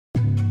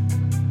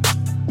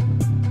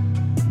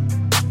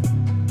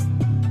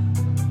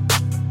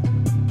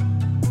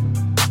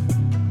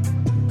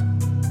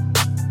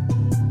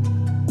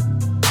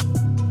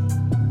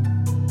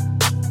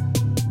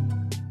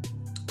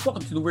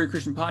to the Weird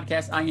Christian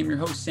Podcast. I am your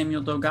host,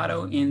 Samuel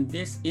Delgado, and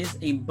this is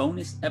a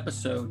bonus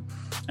episode.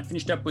 I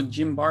finished up with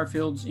Jim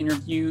Barfield's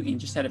interview and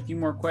just had a few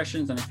more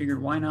questions, and I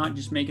figured why not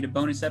just make it a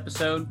bonus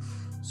episode.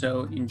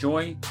 So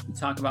enjoy. We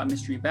talk about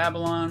Mystery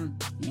Babylon,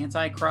 the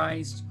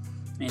Antichrist,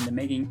 and the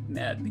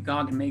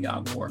Magog and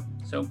Magog war.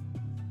 So,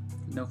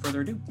 no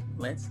further ado,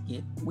 let's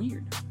get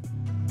weird.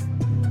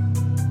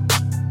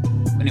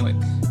 Anyway,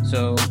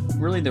 so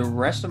really the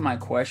rest of my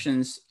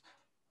questions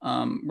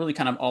really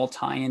kind of all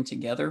tie in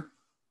together.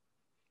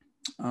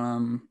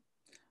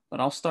 But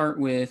I'll start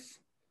with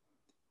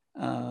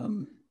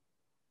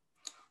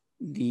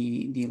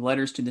the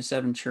letters to the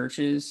seven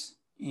churches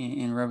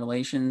in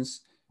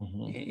Revelations.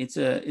 Mm-hmm.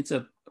 It's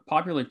a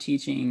popular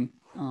teaching,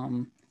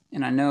 and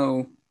I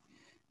know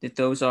that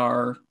those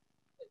are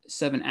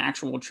seven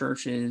actual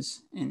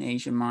churches in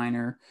Asia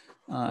Minor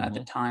at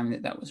the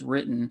time that was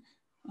written.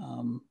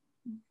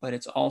 But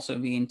it's also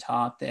being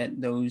taught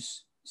that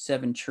those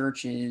seven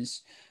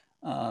churches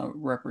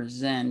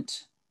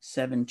represent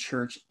seven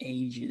church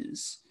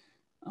ages.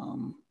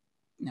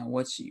 Now,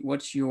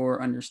 what's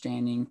your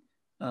understanding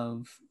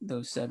of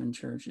those seven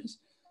churches?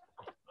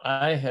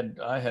 I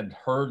had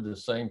heard the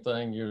same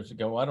thing years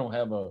ago. I don't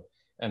have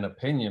an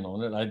opinion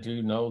on it. I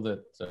do know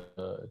that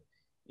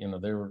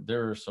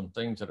there are some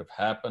things that have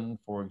happened.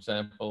 For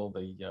example,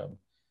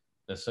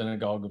 the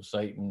synagogue of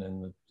Satan,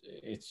 and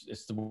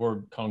it's the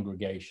word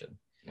congregation,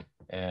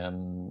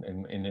 and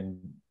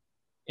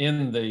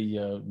in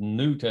the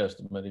New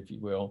Testament, if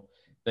you will,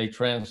 they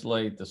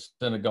translate the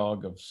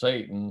synagogue of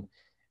Satan,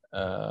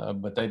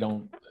 but they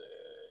don't.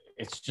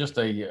 It's just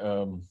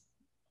an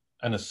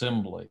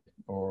assembly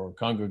or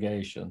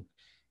congregation.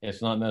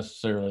 It's not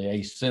necessarily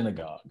a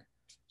synagogue.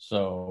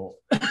 So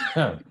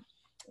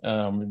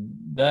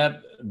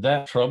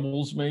that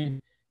troubles me,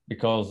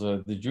 because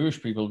the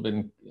Jewish people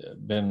have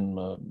been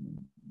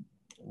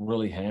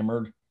really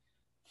hammered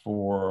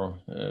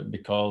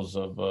because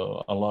of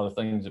a lot of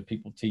things that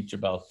people teach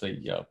about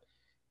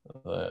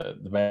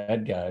the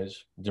bad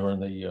guys during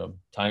the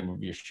time of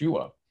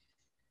Yeshua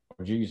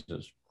or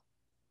Jesus.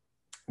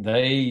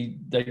 They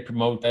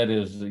promote that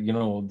as,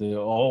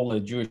 all the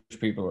Jewish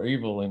people are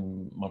evil,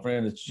 and my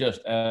friend, it's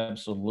just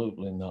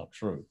absolutely not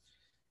true.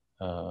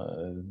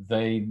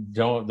 They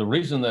don't. The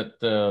reason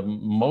that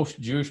most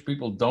Jewish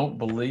people don't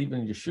believe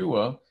in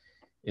Yeshua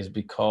is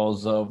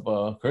because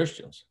of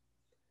Christians.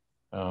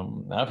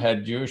 I've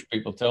had Jewish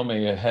people tell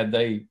me,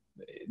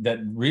 that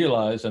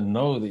realize and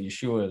know that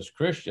Yeshua is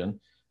Christian.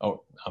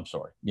 Oh, I'm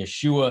sorry.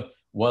 Yeshua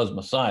was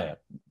Messiah.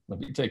 Let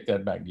me take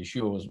that back.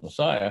 Yeshua was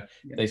Messiah.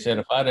 Yeah. They said,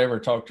 if I'd ever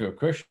talked to a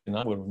Christian,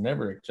 I would have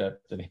never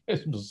accepted him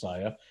as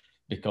Messiah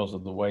because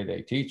of the way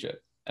they teach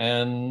it.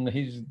 And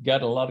he's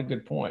got a lot of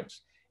good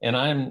points. And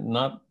I'm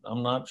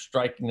not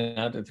striking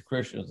out at the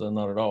Christians,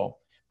 not at all.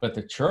 But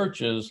the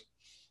churches,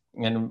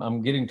 and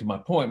I'm getting to my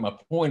point. My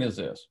point is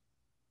this: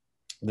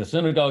 the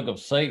synagogue of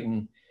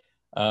Satan,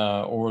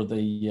 there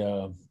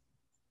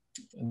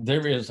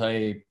is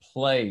a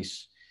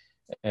place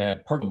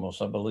at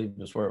Pergamos, I believe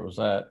is where it was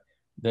at.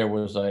 There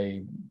was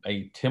a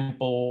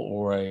temple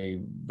or a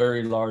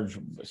very large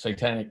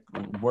satanic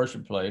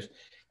worship place.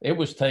 It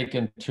was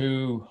taken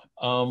to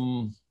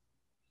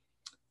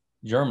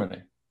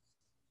Germany.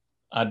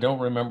 I don't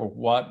remember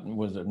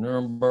was it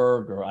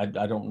Nuremberg, or I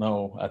don't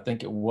know. I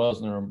think it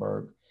was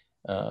Nuremberg.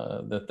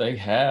 That they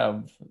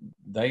had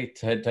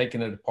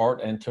taken it apart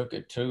and took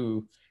it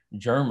to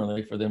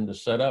Germany for them to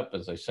set up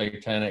as a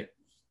satanic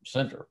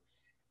center.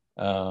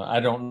 I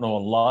don't know a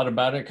lot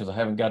about it because I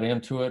haven't got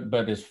into it,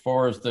 but as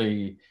far as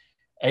the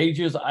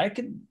ages, I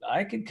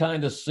could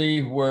kind of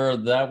see where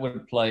that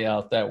would play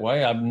out that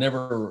way. I've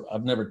never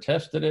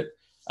tested it.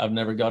 I've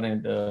never got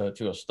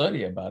into a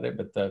study about it,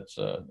 but that's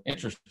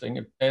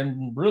interesting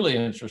and really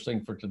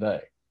interesting for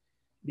today.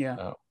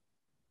 Yeah.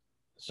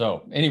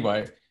 So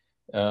anyway,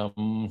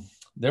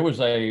 there was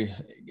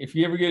if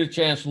you ever get a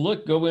chance,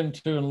 go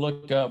into and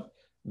look up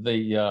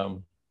the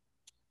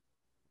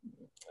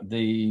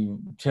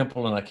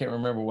temple, and I can't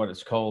remember what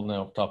it's called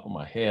now off the top of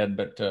my head,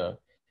 but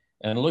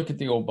and look at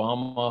the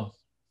Obama,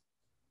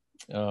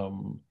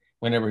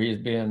 whenever he's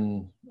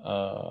been,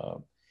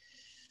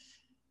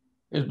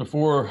 it was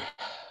before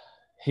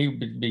he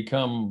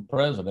become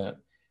president,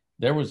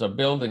 there was a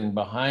building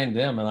behind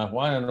them, and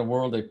why in the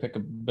world they pick a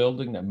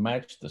building that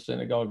matched the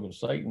synagogue of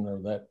Satan, or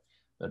the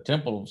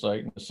temple of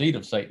Satan, the seat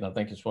of Satan, I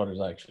think is what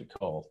it's actually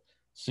called,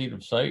 seat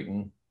of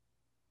Satan,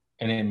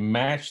 and it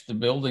matched the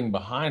building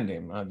behind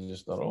him. I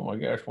just thought, oh my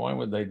gosh, why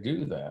would they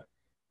do that?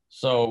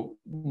 So,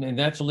 and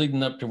that's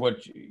leading up to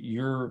what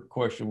your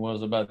question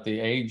was about the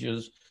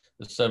ages,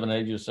 the seven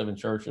ages, seven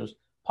churches.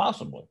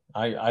 Possibly,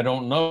 I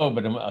don't know,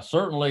 but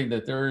certainly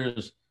that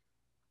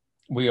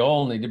we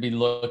all need to be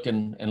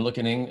looking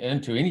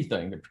into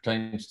anything that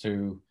pertains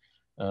to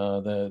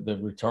the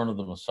return of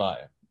the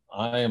Messiah.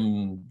 I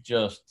am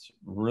just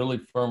really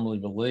firmly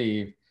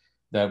believe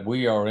that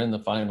we are in the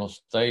final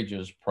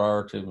stages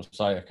prior to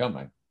Messiah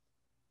coming.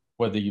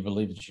 Whether you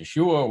believe it's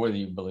Yeshua, or whether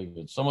you believe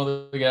it's some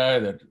other guy,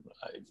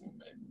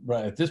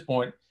 right at this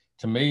point,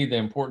 to me, the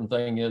important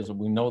thing is that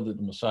we know that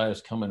the Messiah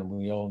is coming, and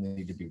we all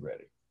need to be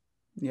ready.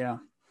 Yeah.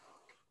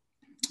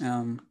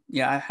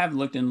 Yeah, I have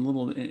looked in a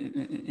little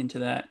into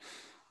that,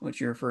 what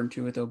you're referring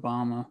to with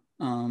Obama.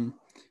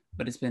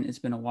 But it's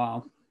been a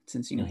while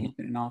since he's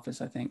been in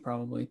office, I think,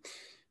 probably.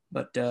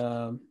 But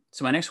so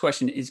my next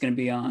question is going to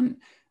be on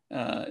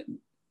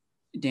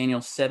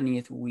Daniel's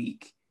 70th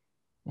week.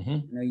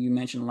 I know you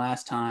mentioned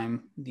last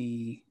time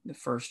the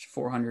first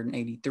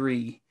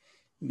 483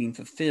 being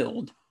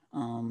fulfilled.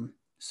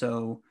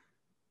 So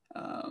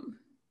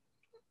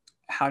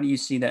how do you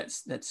see that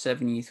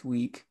 70th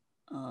week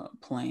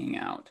playing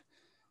out?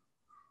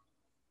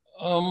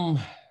 I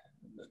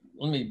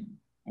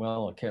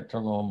can't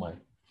turn on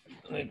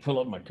let me pull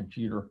up my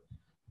computer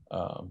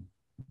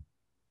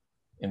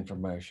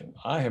information.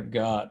 I have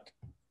got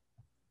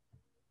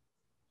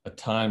a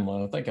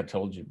timeline. I think I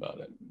told you about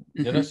it.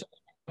 Did I send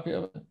a copy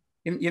of it?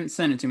 You haven't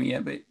sent it to me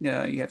yet, but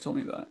you have told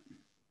me about it.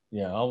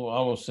 Yeah, I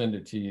will send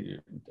it to you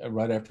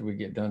right after we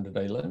get done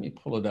today. Let me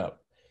pull it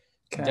up.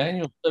 Okay.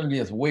 Daniel's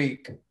 70th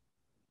week,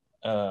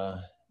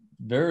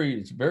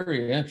 it's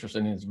very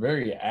interesting. It's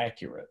very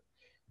accurate.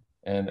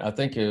 And I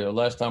think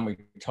last time we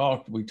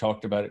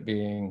talked about it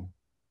being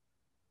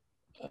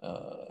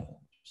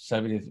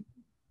 70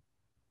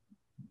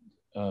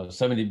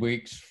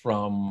 weeks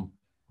from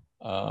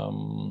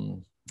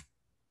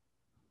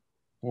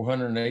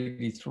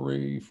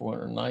 483,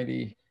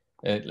 490.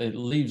 It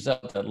leaves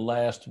out the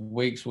last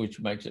weeks, which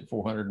makes it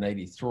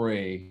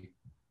 483.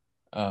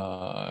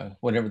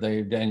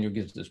 Whenever Daniel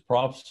gives this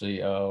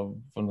prophecy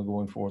from the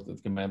going forth of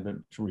the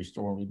commandment to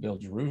restore and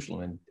rebuild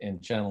Jerusalem in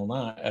chapter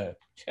 9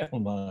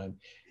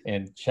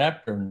 and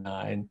chapter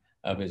 9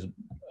 of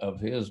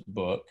his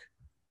book.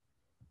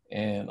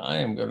 And I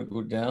am going to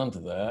go down to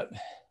that.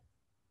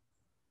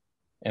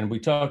 And we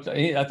talked,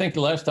 I think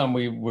the last time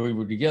we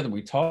were together,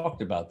 we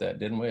talked about that,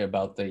 didn't we?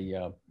 About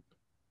the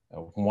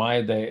why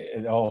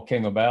it all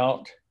came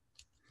about.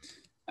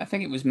 I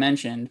think it was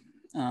mentioned.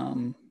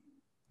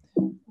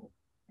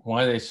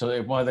 Why they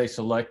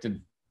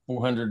selected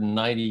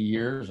 490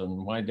 years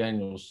and why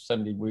Daniel's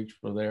 70 weeks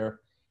were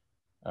there.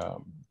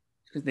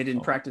 Because they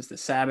didn't practice the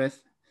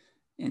Sabbath,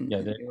 and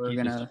they were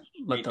going to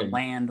let the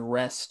land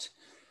rest.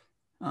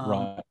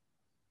 Right.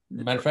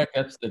 Matter of fact,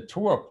 that's the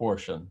Torah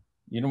portion.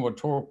 You know what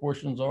Torah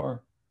portions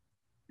are?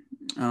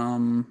 I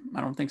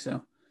don't think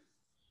so.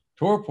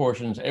 Torah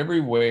portions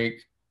every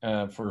week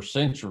for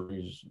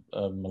centuries,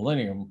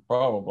 millennium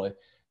probably,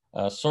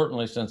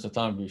 certainly since the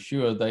time of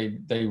Yeshua,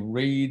 they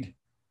read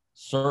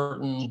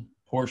certain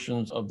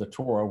portions of the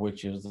Torah,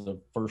 which is the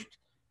first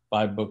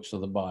 5 books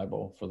of the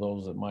Bible, for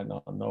those that might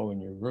not know in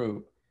your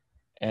group.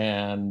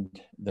 And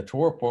the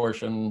Torah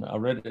portion, I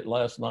read it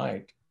last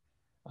night,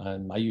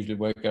 and I usually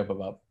wake up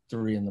about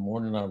 3 in the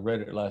morning. I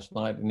read it last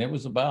night, and it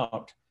was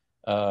about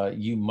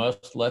you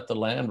must let the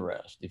land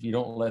rest. If you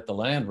don't let the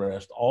land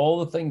rest, all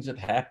the things that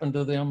happened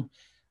to them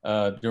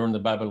during the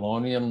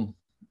Babylonian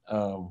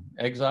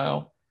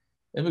exile,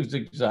 it was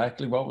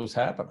exactly what was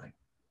happening.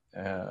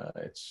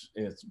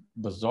 It's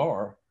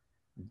bizarre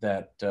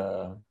that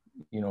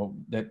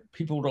that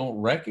people don't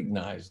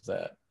recognize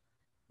that,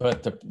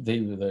 but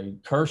the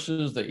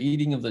curses, the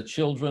eating of the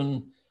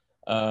children,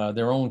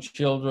 their own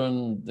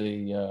children,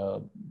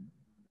 the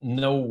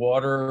no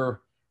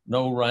water,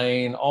 no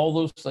rain, all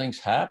those things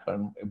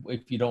happen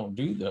if you don't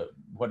do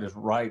what is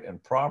right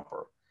and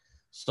proper.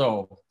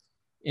 So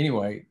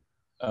anyway,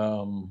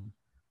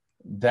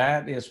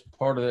 that is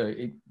part of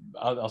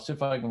I'll see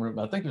if I can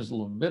remember. I think it was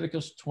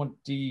Leviticus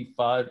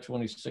 25,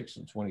 26,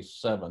 and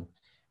 27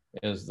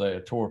 is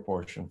the Torah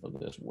portion for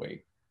this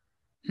week.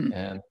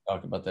 And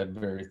talk about that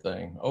very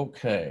thing.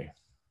 Okay.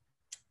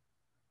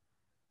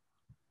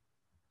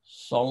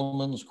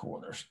 Solomon's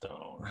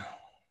cornerstone.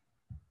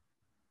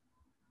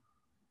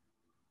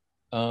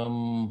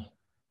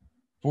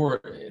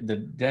 For the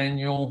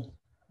Daniel,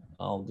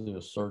 I'll do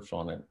a search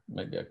on it.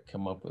 Maybe I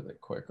come up with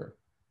it quicker.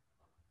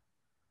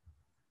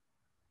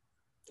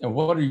 And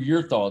what are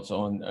your thoughts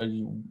on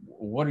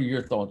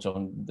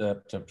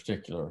that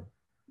particular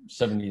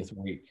 70th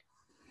week?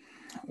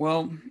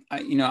 Well,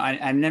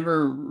 I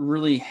never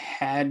really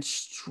had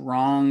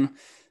strong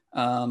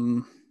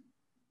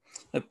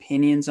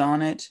opinions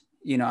on it.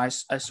 I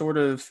sort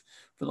of,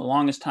 for the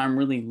longest time,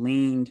 really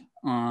leaned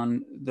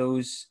on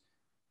those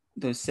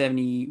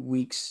 70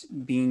 weeks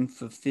being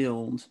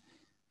fulfilled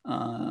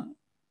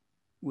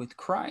with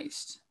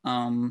Christ.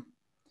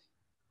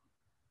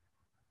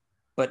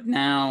 But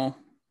now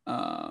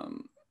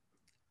I'm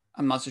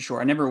not so sure.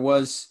 I never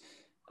was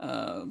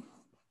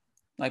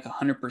like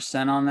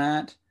 100% on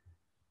that.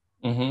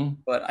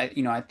 But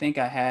I think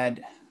I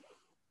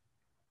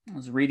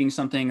was reading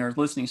something or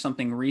listening to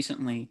something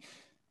recently,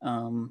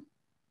 and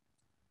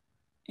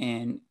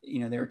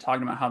they were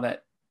talking about how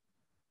that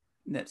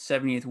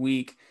 70th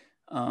week,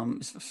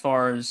 as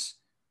far as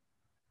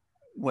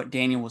what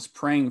Daniel was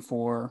praying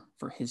for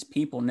his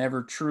people,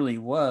 never truly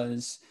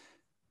was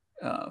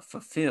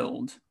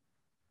fulfilled.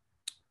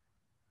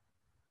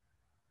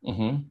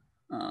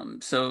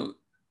 So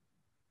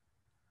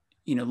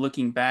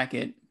looking back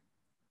at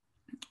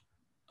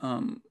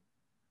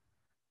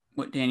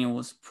what Daniel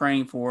was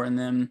praying for, and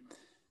then,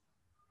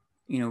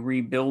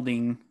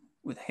 rebuilding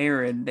with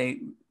Herod, they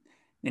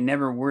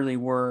never really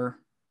were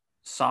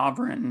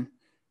sovereign,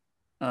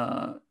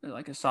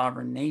 like a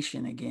sovereign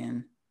nation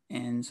again.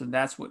 And so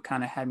that's what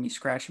kind of had me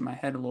scratching my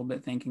head a little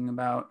bit, thinking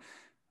about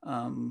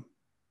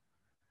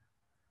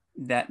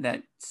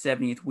that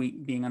 70th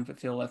week being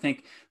unfulfilled. I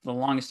think for the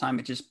longest time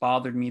it just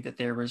bothered me that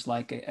there was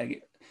like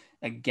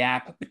a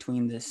gap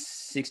between the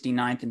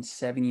 69th and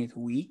 70th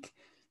week.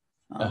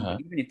 Even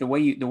if the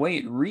way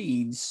it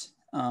reads,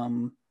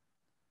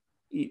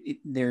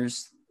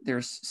 there's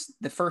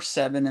the first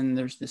 7 and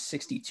there's the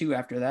 62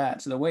 after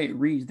that. So the way it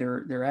reads,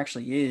 there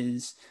actually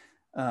is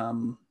a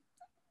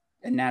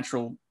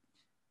natural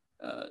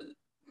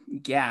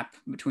gap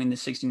between the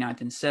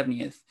 69th and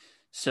 70th.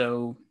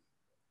 So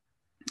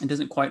it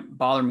doesn't quite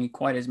bother me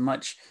quite as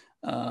much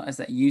as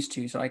that used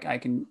to. So I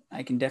can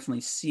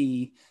definitely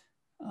see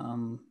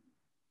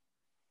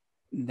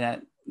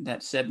that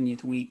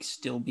 70th week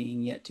still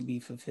being yet to be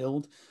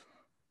fulfilled.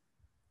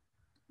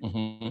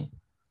 Mm-hmm.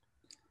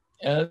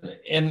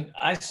 And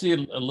I see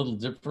it a little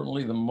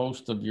differently than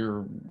most of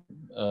your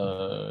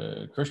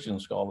Christian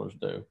scholars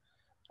do.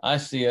 I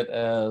see it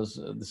as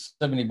the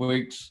 70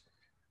 weeks.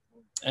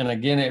 And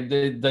again,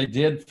 they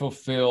did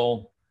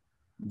fulfill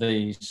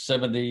the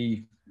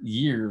 70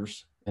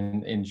 years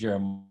in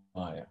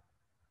Jeremiah.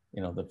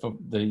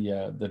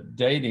 The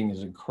dating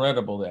is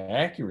incredible. The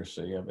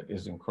accuracy of it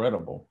is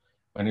incredible.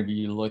 Whenever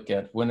you look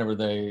at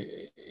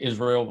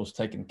Israel was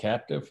taken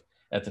captive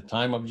at the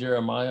time of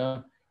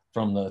Jeremiah,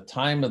 from the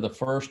time of the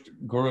first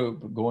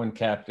group going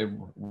captive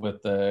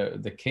with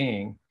the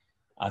king,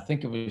 I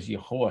think it was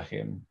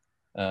Jehoiakim.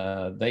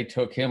 They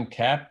took him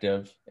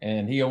captive,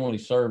 and he only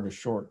served a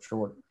short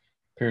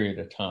period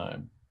of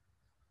time,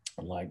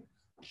 like,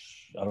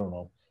 I don't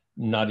know,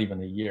 not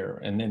even a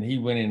year. And then he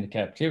went into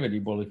captivity.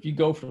 Well, if you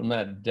go from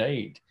that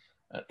date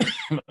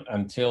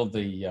until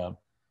the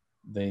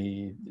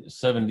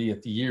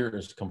 70th year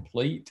is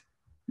complete,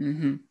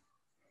 mm-hmm.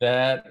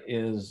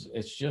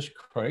 It's just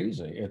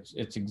crazy.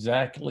 It's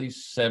exactly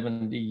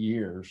 70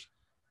 years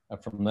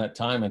from that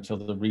time until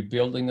the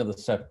rebuilding of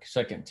the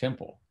second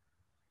temple.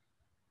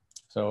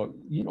 So,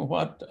 you know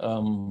what?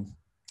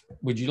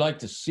 Would you like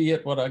to see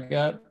it, what I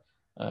got?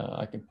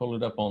 I can pull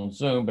it up on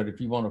Zoom, but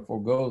if you want to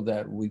forego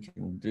that, we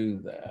can do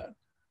that.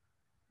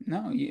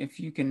 No, if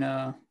you can,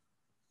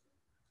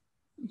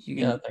 you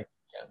can. Yeah,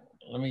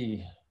 let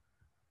me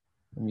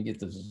get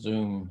the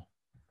Zoom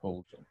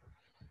pulled.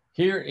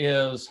 Here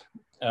is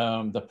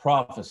the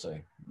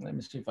prophecy. Let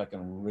me see if I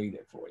can read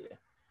it for you.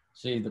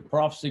 See, the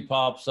prophecy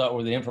pops up,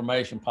 or the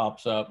information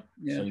pops up.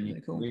 Yeah, so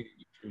you cool. read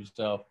it for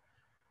yourself.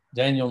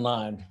 Daniel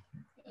 9.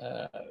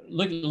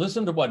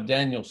 Listen to what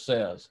Daniel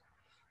says.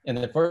 In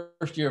the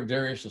first year of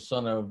Darius, the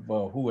son of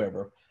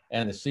whoever,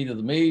 and the seed of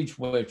the Medes,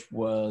 which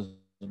was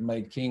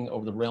made king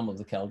over the realm of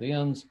the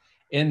Chaldeans,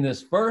 in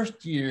this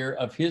first year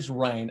of his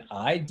reign,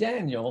 I,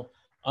 Daniel,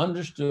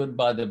 understood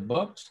by the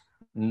book's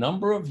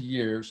number of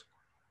years,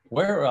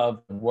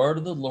 whereof the word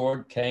of the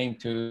Lord came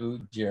to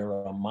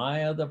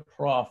Jeremiah the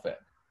prophet.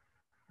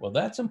 Well,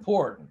 that's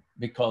important,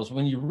 because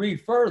when you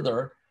read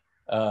further,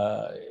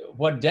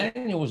 what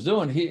Daniel was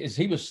doing,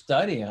 he was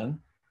studying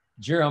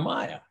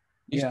Jeremiah.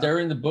 He's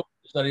studying the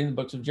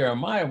books of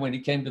Jeremiah when he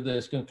came to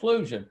this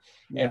conclusion.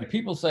 Yeah. And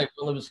people say,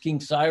 well, it was King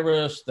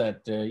Cyrus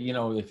that,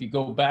 if you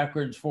go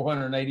backwards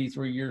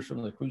 483 years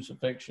from the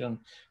crucifixion,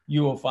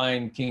 you will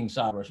find King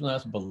Cyrus. And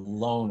that's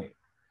baloney.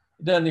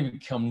 It doesn't even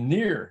come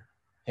near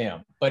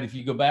him. But if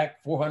you go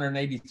back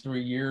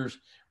 483 years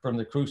from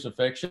the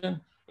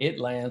crucifixion, it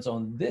lands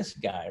on this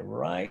guy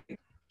right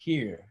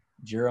here,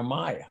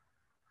 Jeremiah.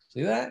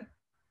 See that?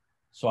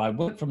 So I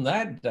went from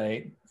that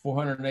date,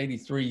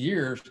 483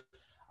 years,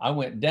 I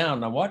went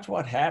down. Now watch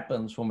what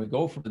happens when we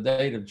go from the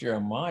date of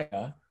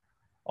Jeremiah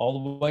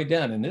all the way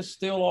down. And this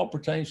still all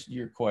pertains to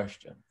your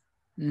question.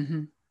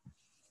 Mm-hmm.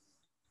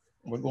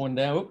 We're going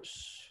down.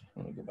 Oops.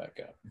 Let me go back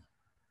up.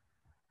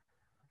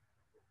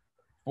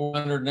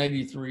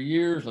 483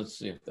 years. Let's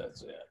see if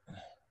that's it.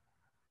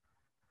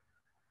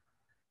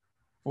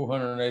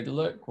 480.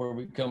 Look where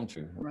we come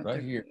to.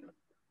 Right here.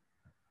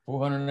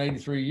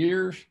 483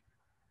 years.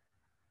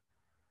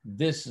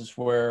 This is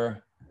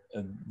where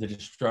the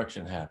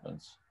destruction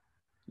happens.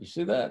 You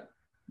see that?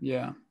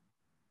 Yeah.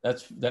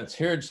 That's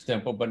Herod's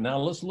temple. But now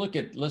let's look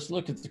at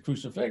the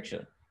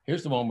crucifixion.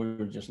 Here's the one we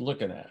were just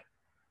looking at.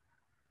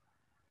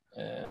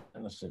 And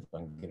let's see if I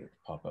can get it to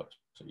pop up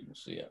so you can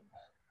see it.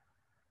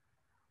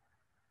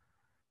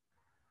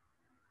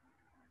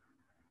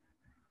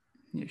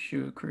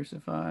 Yeshua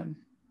crucified.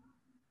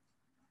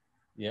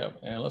 Yep.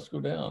 And let's go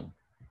down.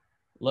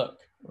 Look,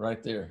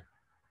 right there.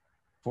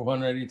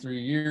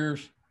 483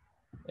 years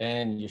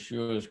and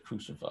Yeshua is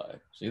crucified.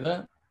 See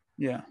that?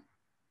 Yeah.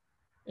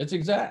 It's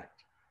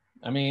exact.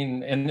 I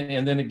mean, and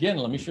then again,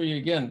 let me show you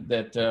again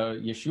that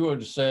Yeshua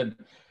just said,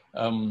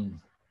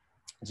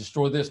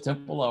 destroy this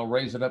temple, I'll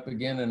raise it up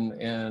again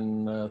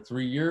in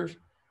 3 years.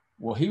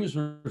 Well, he was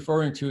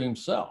referring to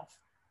himself.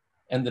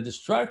 And the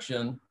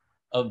destruction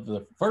of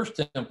the first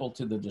temple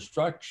to the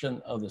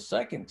destruction of the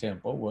second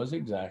temple was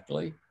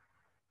exactly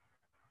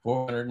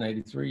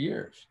 483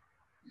 years.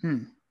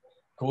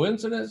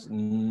 Coincidence?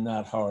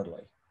 Not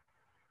hardly.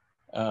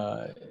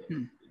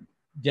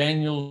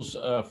 Daniel's,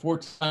 4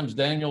 times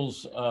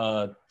Daniel's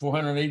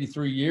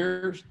 483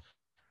 years.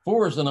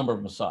 4 is the number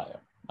of Messiah.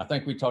 I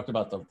think we talked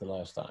about that the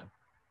last time.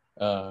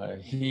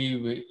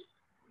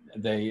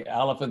 The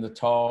Aleph and the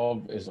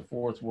Tav is the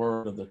 4th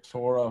word of the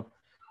Torah.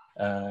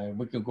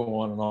 We could go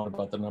on and on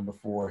about the number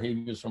 4.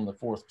 He was from the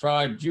 4th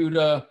tribe,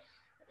 Judah,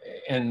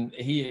 and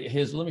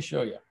let me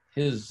show you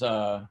his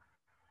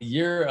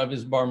year of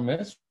his bar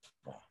mitzvah.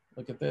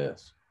 Look at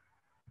this.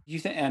 You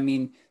think? I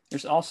mean,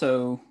 there's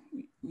also,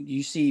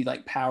 you see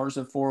like powers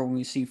of 4 when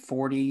we see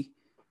 40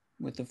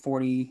 with the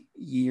 40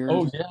 years.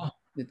 Oh yeah.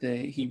 That the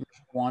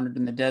Hebrews wandered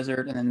in the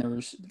desert, and then there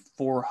was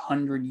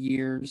 400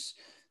 years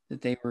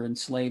that they were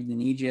enslaved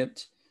in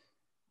Egypt.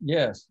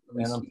 Yes,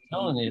 and I'm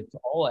telling you, it's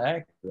all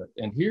accurate.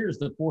 And here's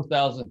the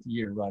 4,000th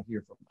year right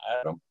here from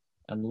Adam.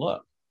 And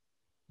look,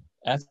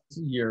 that's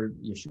the year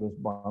Yeshua's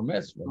bar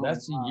mitzvah.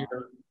 That's the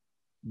year.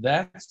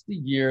 That's the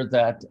year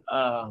that.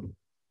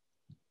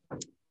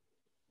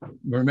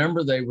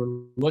 Remember, they were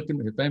looking.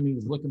 His family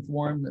was looking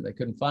for him, and they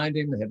couldn't find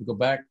him. They had to go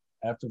back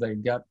after they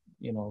got,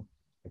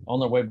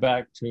 on their way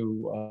back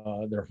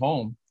to their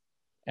home,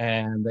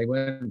 and they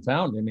went and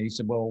found him. And he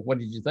said, "Well, what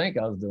did you think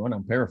I was doing?"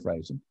 I'm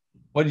paraphrasing.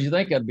 What did you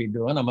think I'd be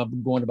doing?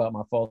 I'm going about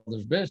my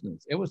father's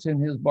business. It was in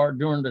his bar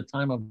during the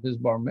time of his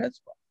bar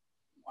mitzvah.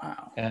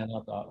 Wow. And I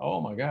thought, oh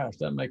my gosh,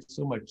 that makes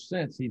so much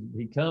sense. He's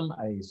become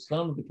a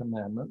son of the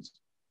commandments.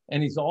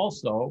 And he's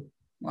also,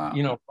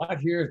 right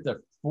here at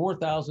the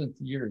 4,000th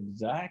year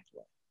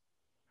exactly.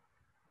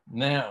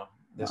 Now,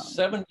 the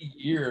 70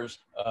 years,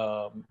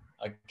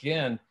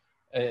 again,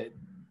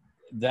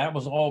 that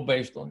was all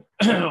based on,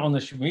 on the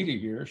Shemitah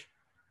years.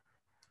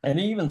 And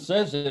he even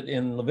says it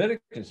in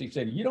Leviticus. He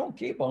said, you don't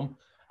keep them,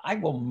 I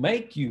will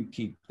make you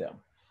keep them.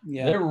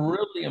 Yeah. They're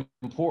really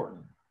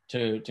important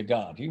to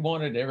God. He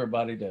wanted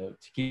everybody to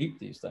keep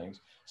these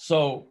things.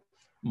 So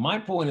my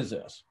point is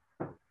this.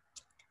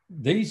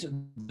 These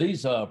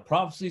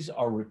prophecies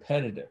are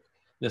repetitive.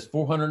 This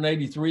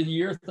 483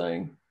 year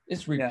thing,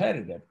 it's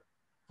repetitive.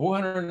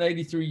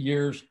 483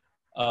 years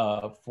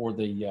for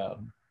the,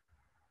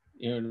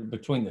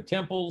 between the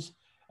temples,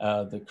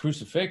 the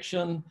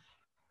crucifixion.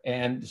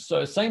 And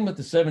so same with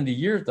the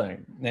 70-year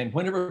thing. And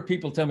whenever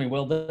people tell me,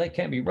 well, that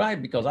can't be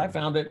right because I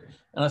found it.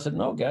 And I said,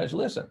 no, guys,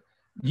 listen,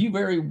 you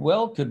very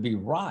well could be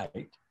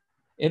right.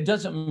 It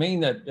doesn't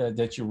mean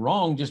that you're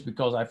wrong just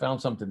because I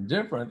found something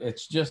different.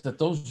 It's just that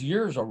those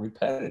years are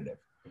repetitive.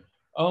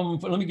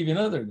 Let me give you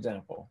another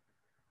example.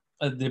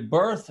 The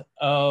birth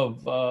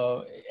of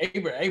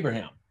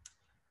Abraham.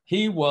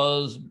 He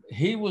was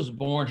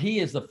born, he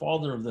is the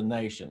father of the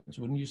nations.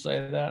 Wouldn't you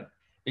say that?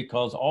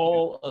 Because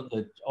all of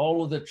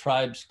the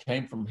tribes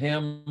came from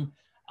him,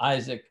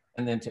 Isaac,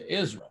 and then to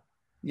Israel.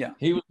 Yeah.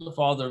 He was the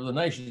father of the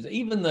nations.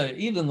 Even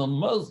the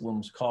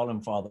Muslims call him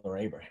Father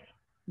Abraham.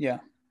 Yeah.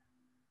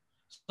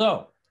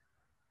 So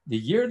the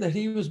year that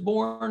he was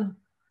born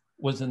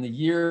was in the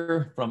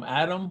year from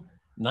Adam,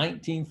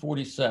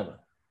 1947.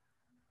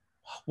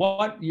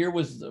 What year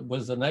was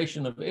the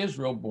nation of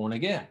Israel born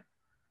again?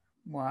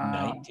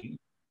 Wow.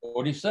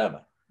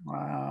 1947.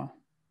 Wow.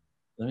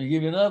 Let me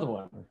give you another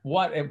one.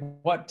 At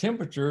what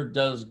temperature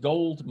does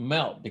gold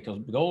melt?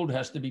 Because gold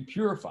has to be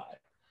purified.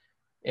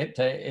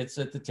 It's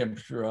at the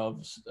temperature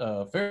of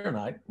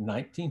Fahrenheit,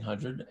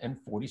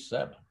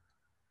 1947.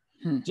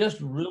 Just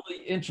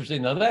really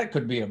interesting. Now, that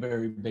could be a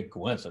very big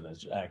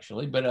coincidence,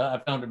 actually, but I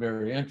found it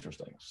very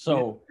interesting.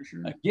 So,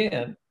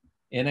 again,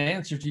 in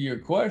answer to your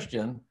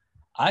question,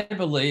 I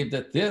believe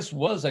that this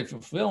was a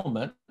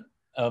fulfillment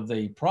of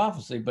the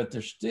prophecy, but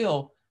there's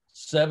still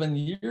 7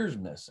 years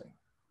missing.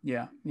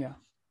 Yeah, yeah.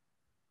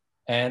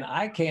 And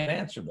I can't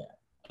answer that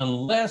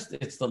unless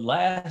it's the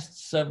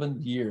last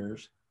 7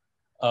 years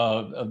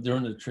of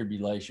during the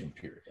tribulation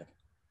period.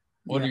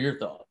 What are your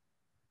thoughts?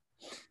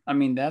 I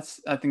mean, I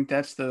think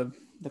that's the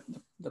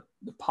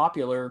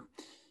popular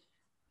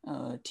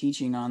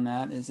teaching on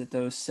that, is that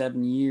those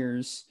 7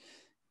 years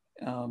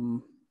are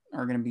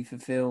going to be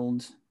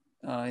fulfilled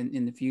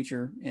in the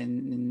future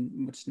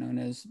in what's known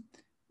as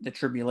the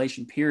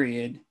tribulation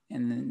period,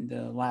 and then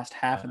the last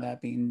half of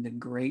that being the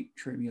Great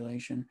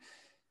Tribulation.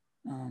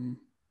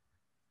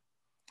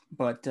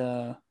 But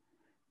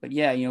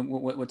yeah,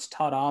 what's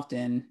taught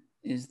often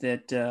is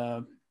that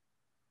the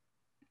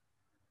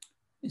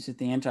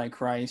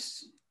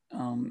Antichrist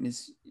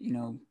is,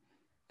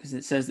 because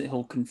it says that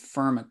he'll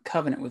confirm a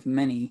covenant with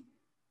many,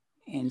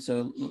 and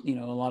so a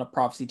lot of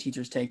prophecy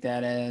teachers take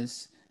that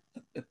as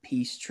a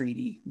peace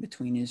treaty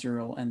between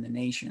Israel and the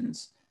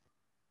nations.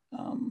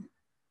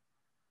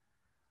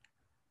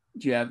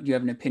 Do you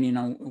have an opinion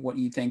on what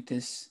you think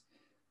this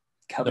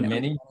covenant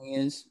with many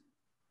is?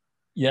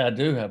 Yeah, I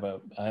do have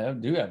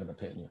an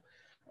opinion.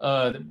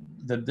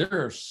 There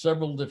are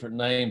several different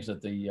names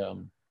that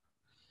the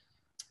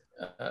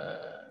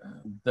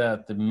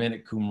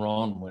Minute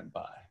Qumran went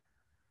by,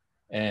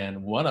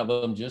 and one of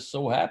them just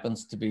so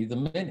happens to be the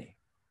many.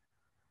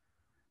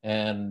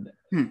 And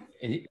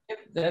if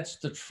that's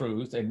the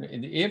truth, and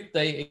if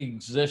they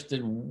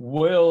existed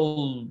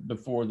well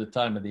before the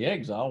time of the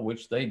exile,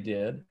 which they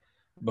did,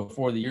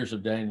 before the years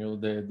of Daniel,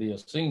 the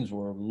Essenes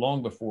were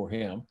long before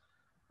him.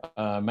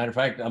 Matter of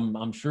fact,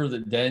 I'm sure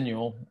that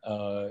Daniel,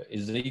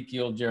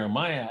 Ezekiel,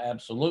 Jeremiah,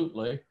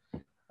 absolutely,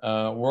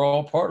 were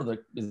all part of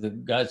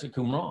the guys at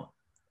Qumran,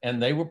 and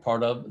they were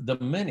part of the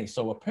many.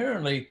 So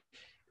apparently,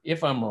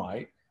 if I'm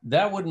right,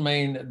 that would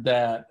mean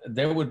that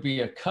there would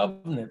be a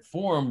covenant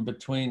formed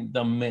between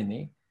the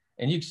many,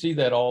 and you can see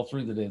that all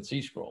through the Dead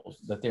Sea Scrolls,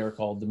 that they are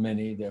called the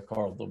many, they're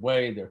called the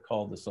way, they're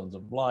called the sons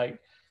of light,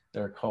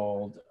 they're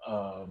called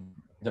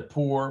the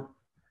poor,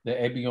 the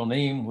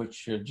Ebionim,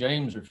 which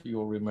James, if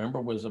you'll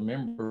remember, was a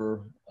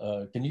member.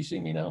 Can you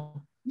see me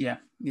now? Yeah,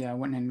 I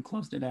went and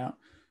closed it out.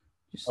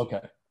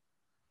 Okay.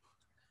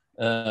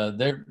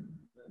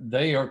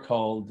 They are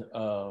called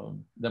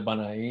the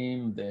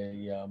Banaim,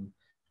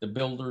 the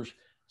builders.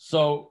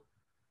 So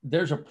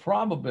there's a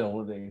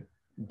probability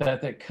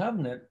that that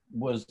covenant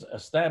was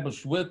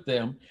established with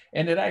them,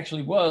 and it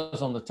actually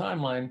was on the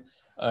timeline.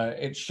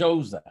 It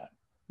shows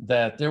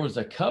that there was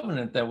a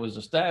covenant that was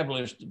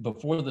established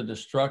before the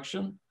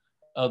destruction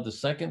of the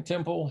second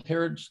temple,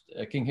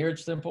 King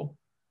Herod's temple,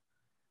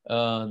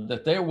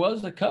 that there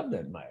was a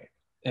covenant made,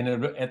 and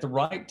at the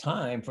right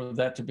time for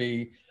that to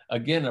be,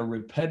 again, a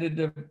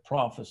repetitive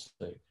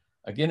prophecy.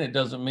 Again, it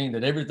doesn't mean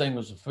that everything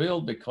was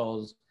fulfilled,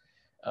 because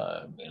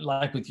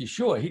like with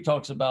Yeshua, he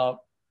talks about,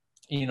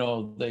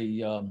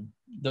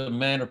 the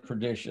man of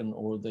perdition,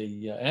 or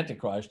the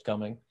Antichrist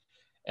coming,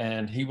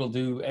 and he will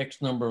do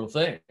X number of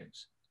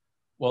things.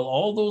 Well,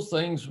 all those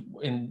things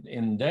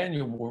in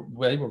Daniel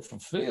they were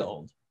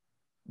fulfilled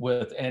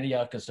with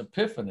Antiochus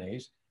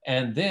Epiphanes,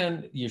 and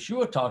then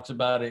Yeshua talks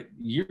about it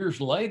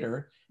years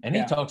later, and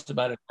he talks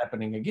about it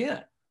happening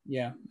again.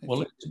 Yeah.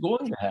 Well, it's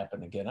going to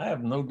happen again. I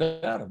have no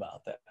doubt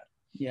about that.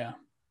 Yeah.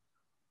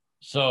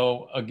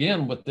 So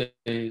again, with the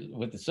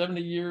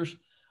 70 years,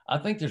 I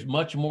think there's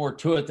much more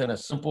to it than a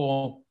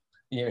simple,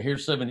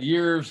 here's 70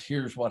 years,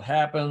 here's what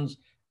happens.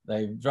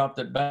 They've dropped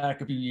it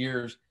back a few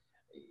years.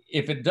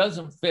 If it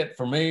doesn't fit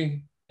for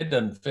me, it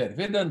doesn't fit. If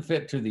it doesn't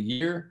fit to the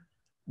year,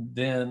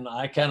 then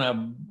I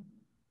throw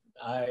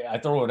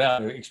it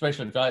out,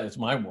 especially if it's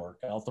my work.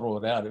 I'll throw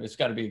it out. It's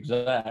got to be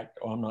exact,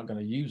 or I'm not going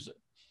to use it.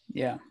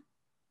 Yeah.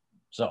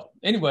 So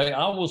anyway,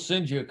 I will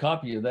send you a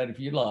copy of that if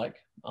you'd like.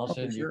 I'll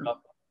send you a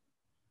copy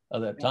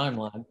of that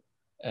timeline.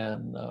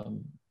 And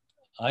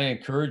I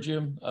encourage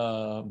you.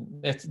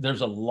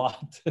 There's a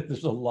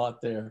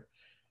lot there.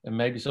 And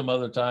maybe some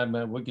other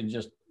time we can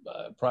just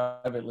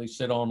privately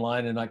sit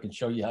online, and I can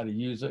show you how to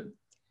use it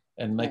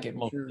and make it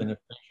most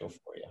beneficial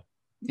for you.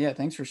 Yeah,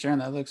 thanks for sharing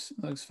that.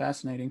 Looks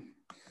fascinating.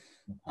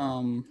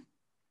 All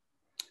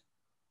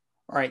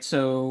right,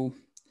 so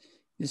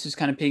this is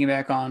kind of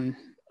piggyback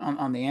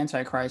on the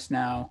Antichrist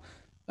now.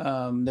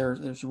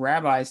 There's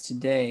rabbis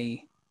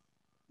today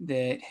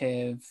that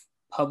have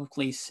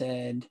publicly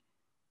said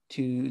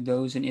to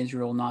those in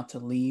Israel not to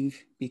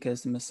leave,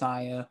 because the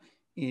Messiah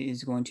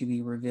is going to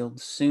be revealed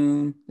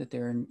soon, that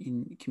they're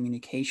in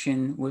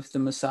communication with the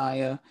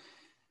Messiah,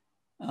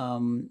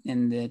 and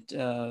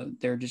that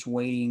they're just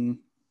waiting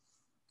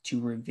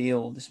to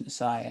reveal this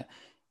Messiah.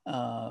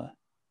 Now,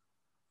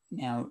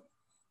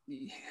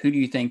 who do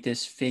you think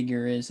this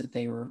figure is that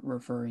they were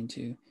referring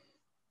to?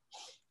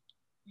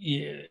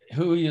 Yeah,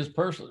 who he is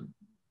personally,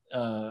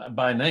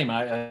 by name,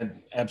 I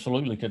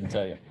absolutely couldn't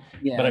tell you.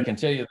 Yeah. But I can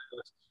tell you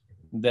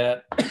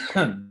that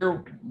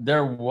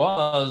there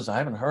was, I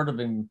haven't heard of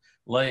him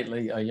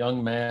lately, a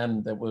young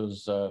man that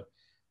was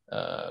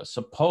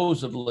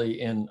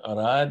supposedly in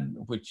Arad,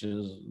 which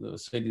is the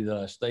city that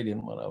I stayed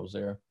in when I was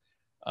there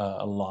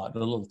a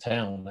little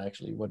town,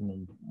 actually. It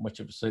wasn't much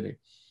of a city.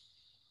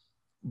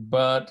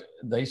 But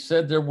they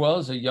said there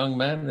was a young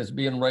man that's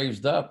being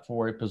raised up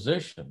for a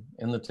position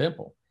in the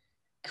temple.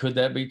 Could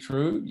that be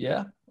true?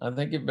 Yeah, I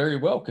think it very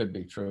well could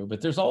be true. But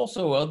there's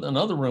also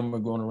another rumor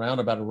going around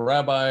about a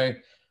rabbi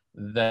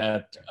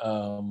that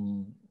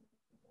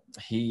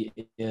he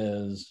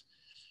is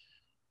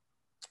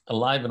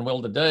alive and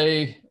well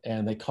today,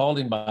 and they called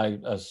him by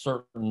a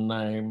certain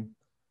name,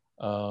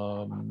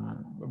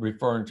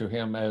 referring to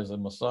him as a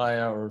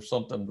Messiah or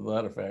something to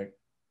that effect.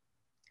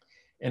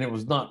 And it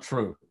was not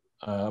true.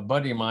 A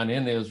buddy of mine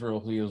in Israel,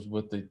 he was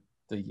with the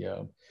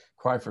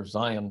Cry for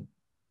Zion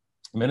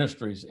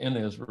ministries in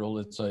Israel.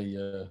 It's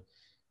a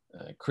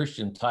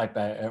Christian type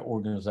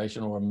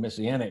organization, or a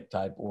Messianic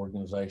type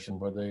organization,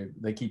 where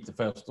they keep the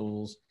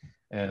festivals,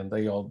 and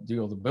they all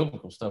do all the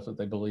biblical stuff that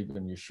they believe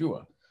in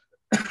Yeshua.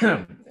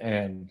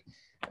 And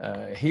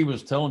he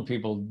was telling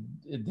people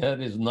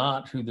that is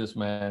not who this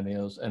man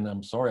is. And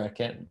I'm sorry, I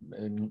can't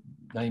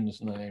name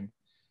his name.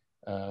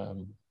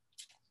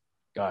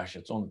 Gosh,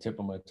 it's on the tip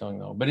of my tongue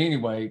though. But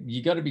anyway,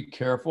 you got to be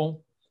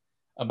careful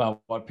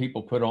about what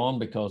people put on,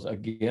 because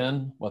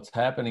again, what's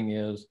happening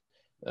is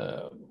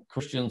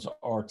Christians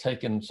are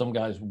taking some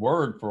guy's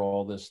word for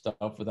all this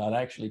stuff without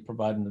actually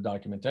providing the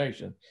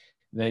documentation.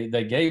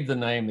 They gave the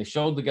name, they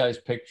showed the guy's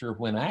picture,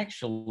 when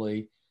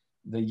actually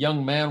the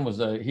young man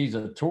he's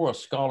a Torah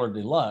scholar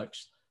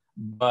deluxe,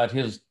 but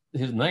his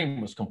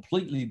name was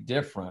completely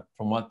different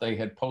from what they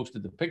had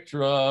posted the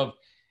picture of,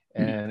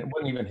 and it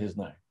wasn't even his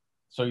name.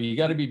 So you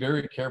got to be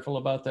very careful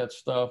about that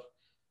stuff.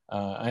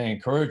 I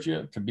encourage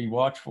you to be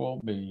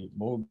watchful, be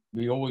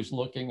always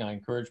looking. I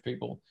encourage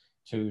people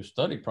to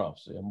study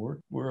prophecy, and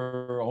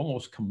we're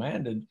almost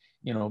commanded,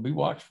 be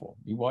watchful,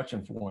 be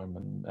watching for him,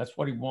 and that's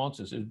what he wants,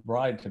 is his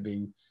bride to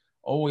be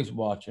always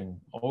watching,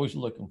 always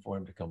looking for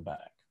him to come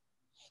back.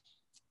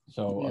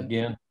 So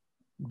again,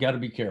 got to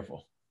be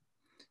careful.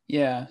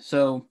 Yeah.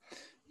 So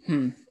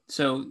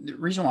the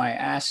reason why I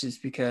asked is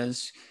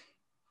because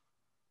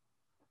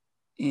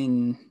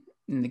in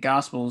the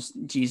Gospels,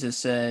 Jesus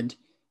said,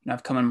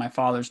 I've come in my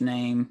Father's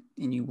name,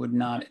 and you would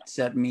not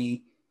accept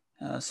me.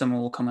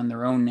 Someone will come in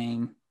their own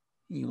name,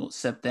 and you will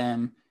accept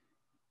them.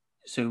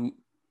 So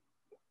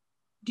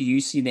do you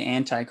see the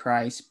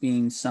Antichrist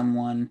being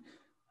someone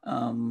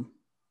of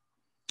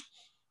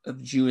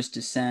Jewish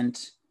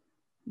descent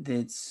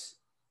that's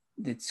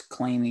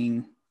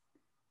claiming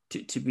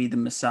to be the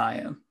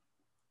Messiah?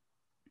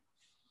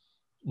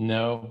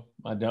 No,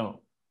 I don't.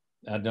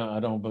 I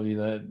don't believe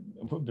that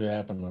would be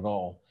happening at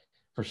all,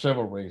 for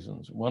several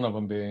reasons. One of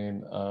them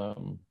being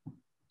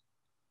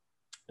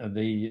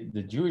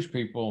the Jewish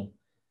people.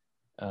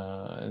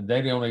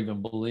 They don't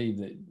even believe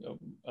that.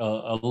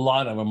 A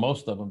lot of them,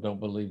 most of them, don't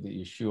believe that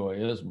Yeshua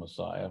is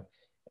Messiah,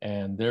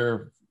 and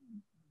their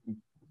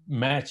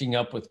matching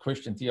up with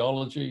Christian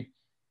theology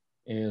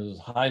is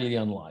highly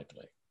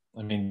unlikely.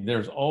 I mean,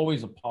 there's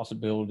always a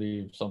possibility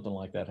of something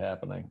like that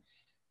happening,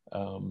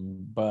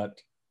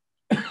 but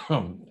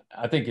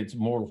I think it's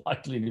more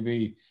likely to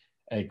be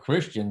a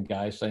Christian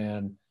guy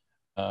saying,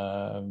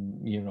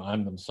 I'm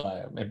the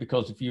Messiah. And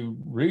because if you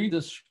read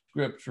the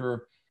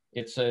scripture,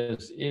 it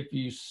says, if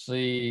you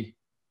see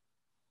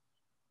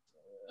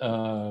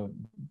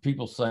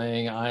people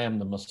saying, I am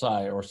the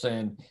Messiah, or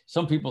saying,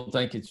 some people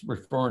think it's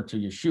referring to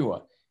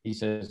Yeshua. He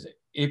says,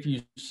 if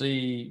you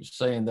see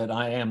saying that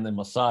I am the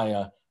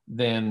Messiah,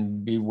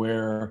 then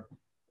beware.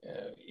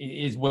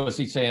 Was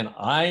he saying,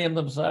 I am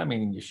the Messiah,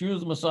 meaning Yeshua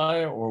is the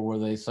Messiah, or were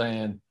they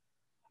saying,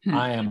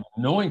 I am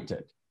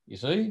anointed? You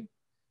see,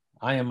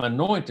 I am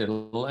anointed.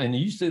 And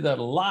you see that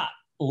a lot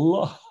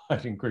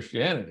in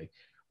Christianity,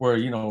 where,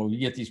 you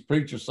get these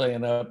preachers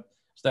standing up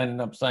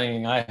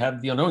saying, I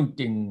have the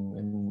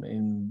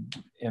anointing.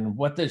 And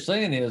what they're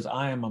saying is,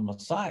 I am a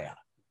Messiah.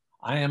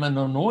 I am an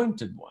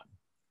anointed one.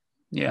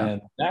 Yeah.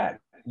 And that,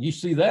 you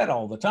see that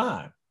all the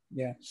time.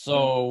 Yeah.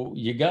 So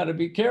you got to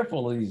be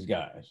careful of these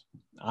guys.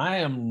 I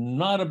am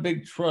not a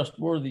big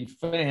trustworthy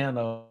fan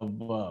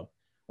of,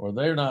 or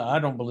they're not, I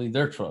don't believe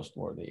they're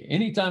trustworthy.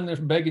 Anytime they're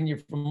begging you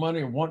for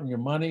money or wanting your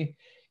money,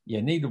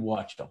 you need to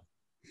watch them.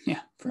 Yeah,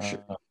 for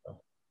sure.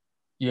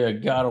 You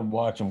got to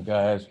watch them,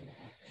 guys.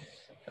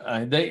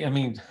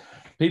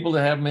 People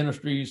that have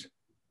ministries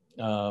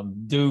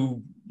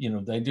do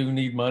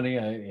need money,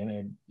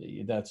 and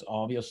that's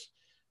obvious.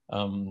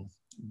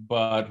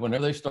 But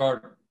whenever they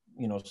start,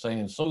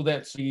 saying, sow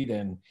that seed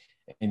and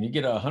you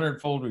get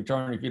 100-fold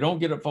return. If you don't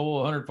get a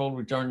 100-fold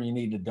return, you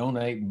need to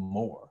donate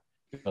more,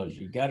 because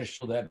you got to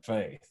show that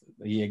faith.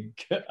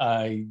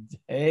 I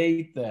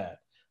hate that.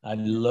 I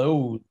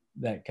loathe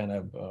that kind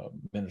of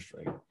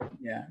ministry.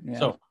 Yeah.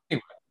 So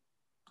anyway,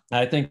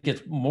 I think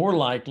it's more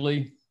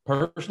likely,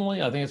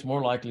 personally, I think it's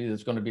more likely that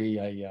it's going to be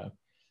a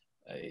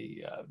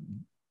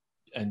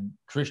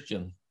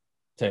Christian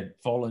to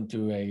fall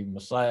into a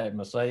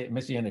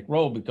messianic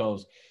role,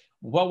 because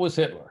what was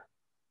Hitler?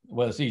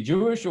 Was he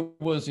Jewish or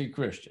was he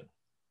Christian?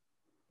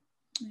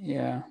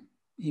 Yeah,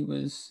 he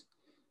was.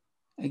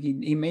 Like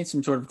he made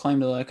some sort of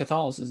claim to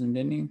Catholicism,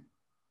 didn't he?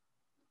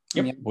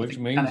 Yep, which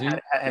means he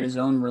had his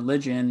own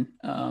religion.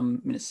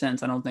 In a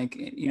sense, I don't think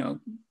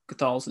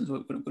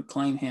Catholicism would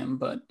claim him,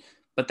 but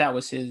that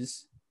was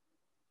his.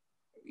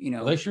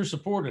 Well, they sure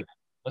supported it.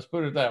 Let's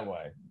put it that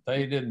way.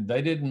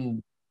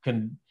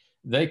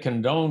 They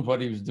condoned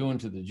what he was doing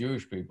to the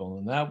Jewish people,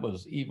 and that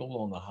was evil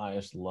on the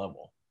highest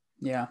level.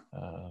 Yeah.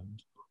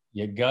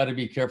 You got to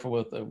be careful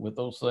with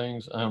those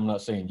things. I'm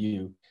not saying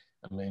you.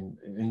 I mean,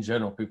 in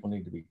general, people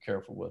need to be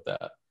careful with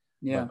that.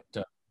 Yeah.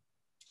 But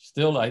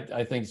still,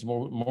 I think it's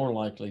more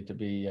likely to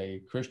be a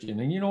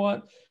Christian. And you know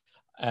what?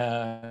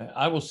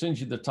 I will send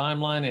you the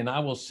timeline, and I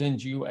will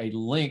send you a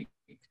link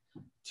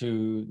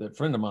to the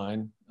friend of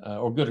mine,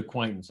 or good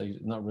acquaintance.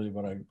 He's not really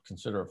what I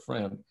consider a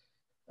friend,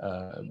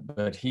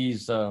 but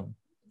he's got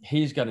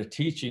a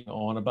teaching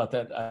on about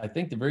that. I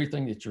think the very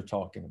thing that you're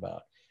talking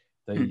about,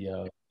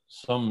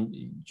 some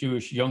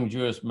young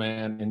Jewish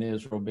man in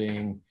Israel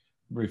being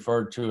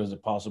referred to as a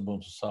possible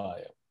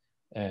Messiah.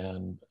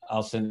 And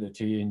I'll send it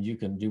to you, and you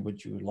can do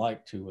what you would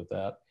like to with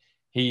that.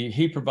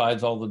 He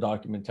provides all the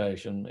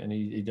documentation, and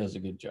he does a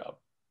good job.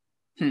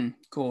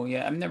 Cool.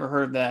 Yeah, I've never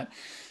heard of that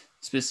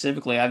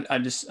specifically. I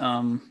just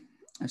I've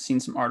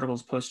seen some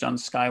articles posted on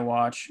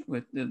Skywatch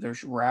with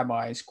there's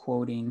rabbis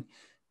quoting,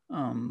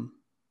 about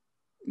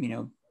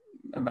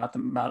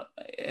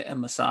a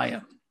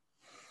Messiah.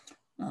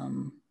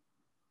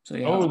 So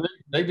yeah. Oh,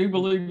 They do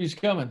believe he's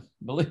coming.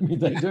 Believe me,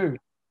 they do.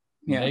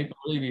 Yeah. They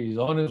believe he's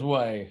on his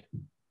way.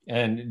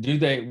 And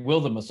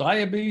will the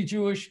Messiah be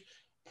Jewish?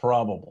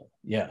 Probable.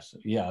 Yes.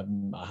 Yeah.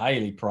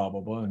 Highly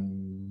probable.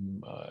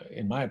 And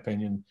in my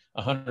opinion,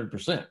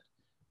 100%.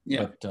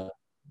 Yeah. But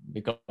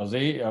because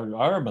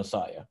our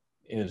Messiah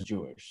is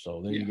Jewish.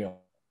 So there you go.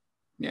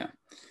 Yeah.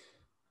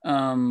 So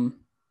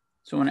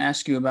I want to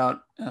ask you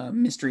about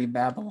Mystery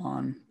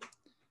Babylon.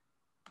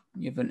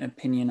 You have an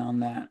opinion on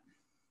that?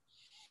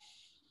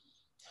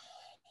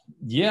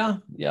 Yeah,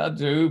 I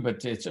do,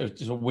 but it's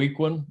a weak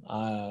one.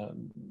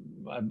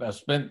 I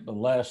spent the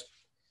last,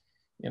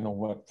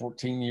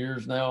 14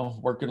 years now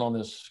working on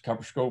this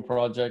Copper Scroll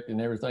project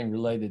and everything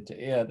related to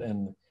it,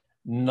 and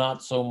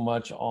not so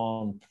much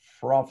on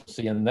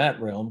prophecy in that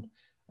realm,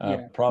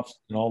 prophecy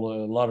in a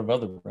lot of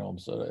other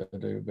realms that I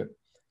do. But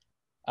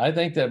I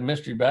think that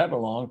Mystery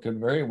Babylon could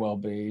very well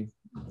be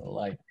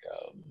like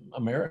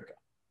America.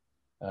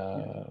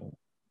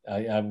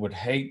 I would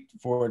hate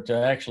for it to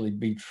actually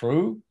be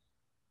true,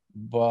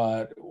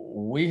 but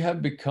we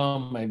have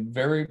become a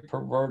very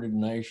perverted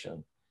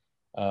nation.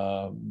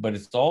 But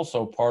it's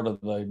also part of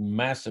the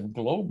massive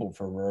global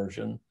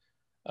perversion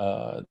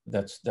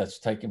that's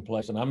taking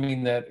place, and I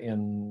mean that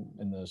in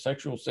the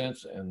sexual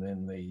sense, and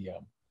in the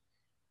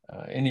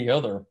any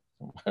other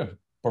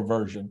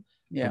perversion,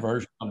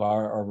 perversion of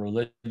our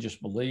religious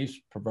beliefs,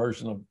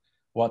 perversion of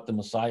what the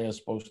Messiah is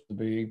supposed to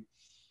be.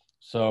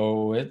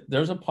 So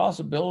there's a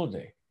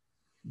possibility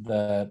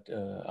that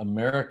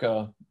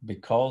America,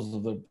 because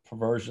of the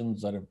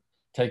perversions that have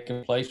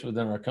taken place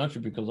within our country,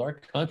 because our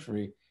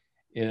country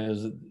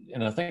is,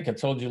 and I think I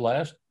told you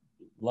last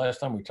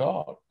time we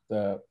talked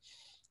that,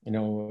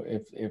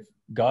 if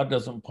God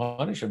doesn't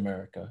punish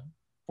America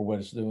for what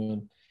it's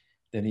doing,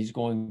 then he's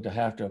going to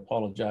have to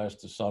apologize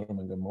to Sodom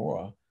and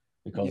Gomorrah,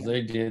 because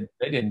they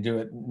didn't do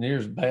it near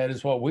as bad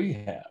as what we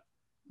have.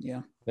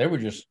 Yeah. They were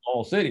just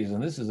small cities,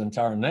 and this is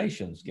entire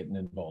nations getting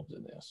involved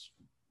in this.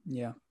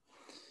 Yeah.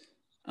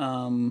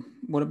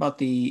 What about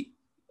the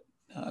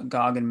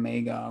Gog and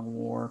Magog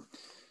war?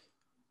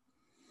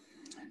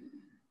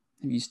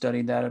 Have you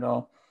studied that at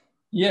all?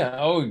 Yeah.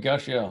 Oh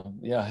gosh, yeah.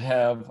 I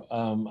have.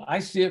 I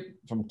see it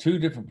from two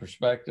different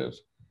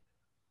perspectives.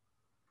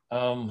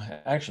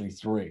 Actually,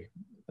 three.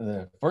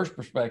 The first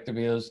perspective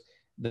is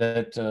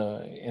that,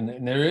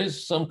 and there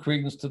is some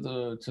credence to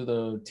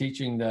the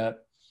teaching that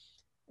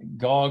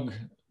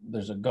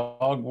there's a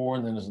Gog war,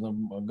 and then there's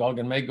a Gog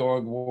and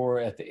Magog war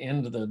at the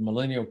end of the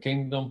millennial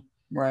kingdom.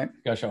 Right.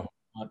 Gosh, I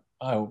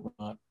hope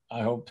not.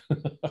 I hope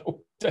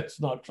that's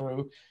not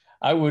true.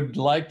 I would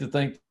like to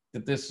think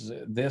that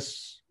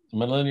this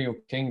millennial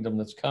kingdom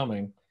that's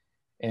coming,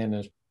 and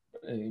is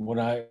what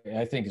I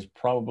think is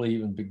probably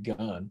even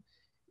begun,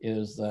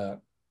 is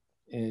that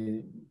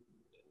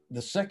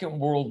the Second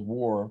World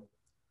War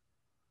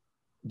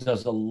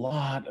does a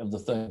lot of the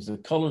things, the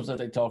colors that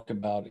they talk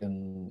about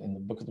in the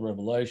book of the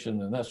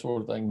Revelation and that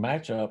sort of thing,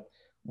 match up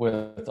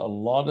with a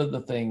lot of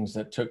the things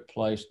that took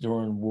place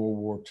during World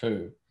War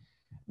II.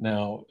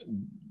 Now,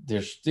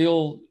 there's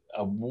still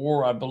a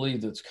war, I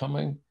believe, that's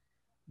coming,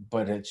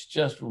 but it's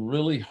just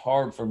really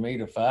hard for me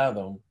to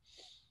fathom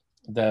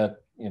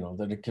that,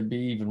 that it could be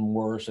even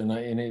worse, and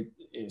it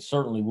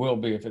certainly will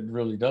be if it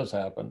really does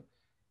happen,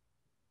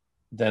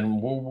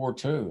 than World War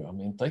II. I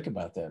mean, think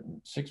about that.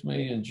 6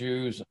 million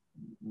Jews,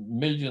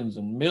 millions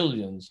and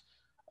millions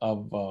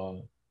of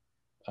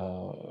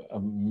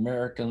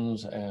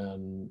Americans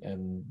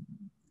and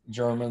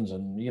Germans,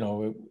 and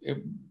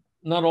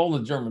not all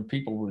the German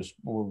people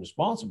were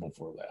responsible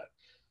for that.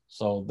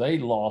 So they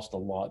lost a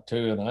lot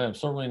too. And I am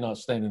certainly not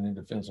standing in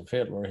defense of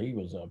Hitler. He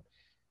was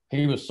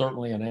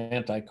certainly an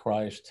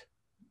Antichrist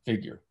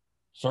figure,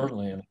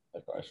 certainly an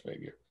Antichrist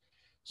figure.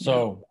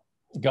 So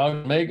Gog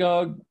and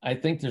Magog, I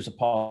think there's a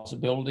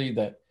possibility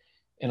that,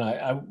 and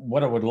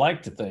what I would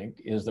like to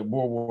think is that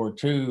World War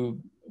II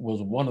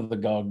was one of the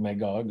Gog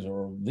Magogs,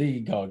 or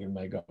the Gog and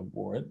Magog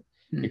war,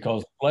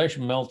 because flesh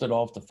melted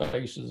off the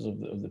faces of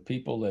the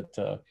people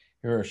at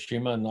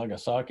Hiroshima and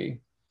Nagasaki.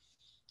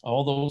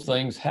 All those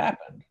things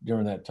happened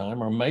during that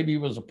time, or maybe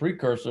it was a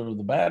precursor of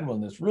the bad one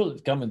that's really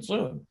coming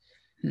soon.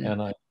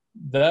 And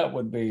that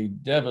would be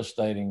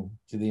devastating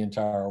to the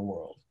entire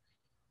world.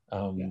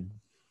 And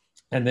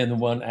then the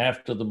one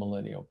after the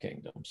millennial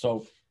kingdom.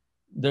 So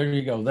there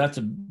you go. That's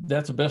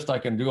the best I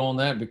can do on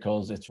that,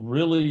 because it's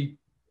one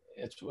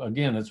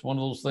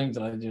of those things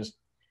that I just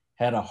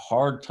had a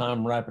hard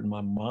time wrapping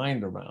my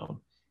mind around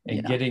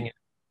and getting it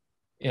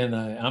in.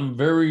 I'm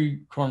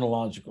very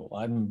chronological.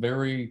 I'm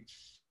very,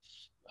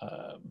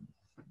 I'm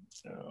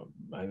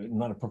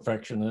not a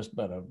perfectionist,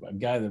 but a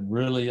guy that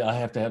really, I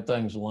have to have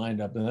things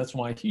lined up. And that's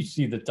why you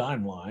see the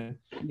timeline.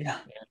 Yeah.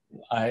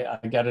 I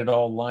got it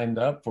all lined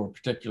up for a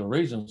particular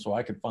reason, so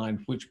I could find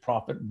which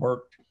prophet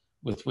worked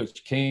with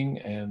which king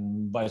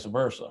and vice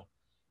versa.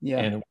 Yeah.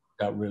 And it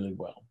worked out really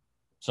well.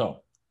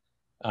 So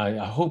I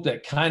hope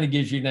that kind of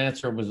gives you an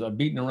answer. It was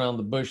beating around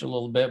the bush a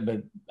little bit,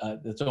 but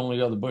it's the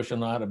only other bush I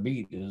know how to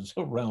beat is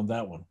around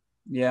that one.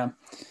 Yeah.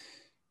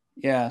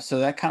 Yeah. So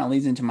that kind of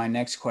leads into my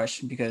next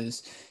question,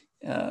 because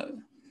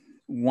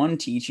one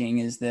teaching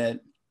is that,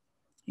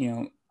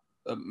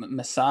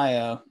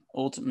 Messiah,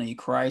 ultimately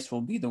Christ,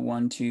 will be the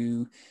one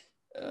to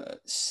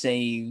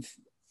save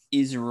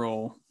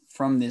Israel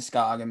from this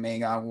Gog and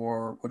Magog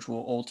war, which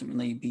will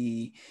ultimately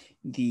be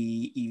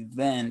the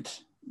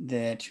event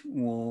that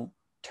will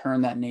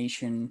turn that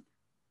nation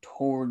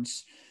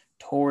towards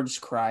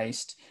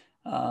Christ.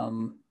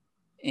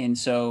 And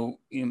so,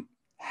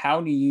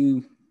 how do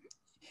you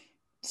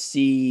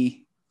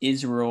see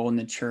Israel and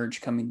the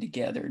church coming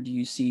together? Do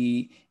you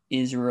see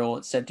Israel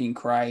accepting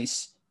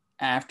Christ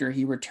after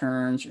he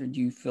returns, or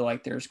do you feel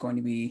like there's going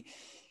to be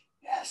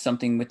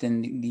something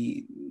within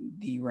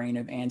the reign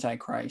of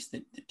Antichrist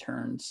that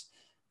turns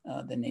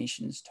the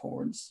nations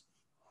towards?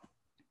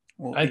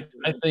 Well, I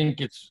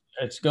think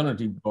it's going to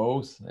do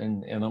both,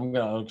 and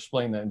I'll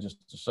explain that in just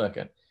a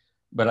second.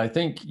 But I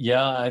think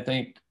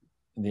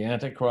the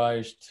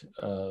Antichrist,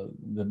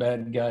 the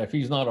bad guy, if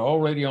he's not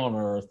already on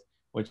earth,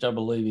 which I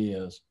believe he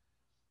is,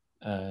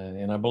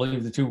 and I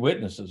believe the two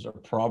witnesses are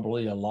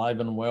probably alive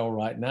and well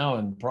right now,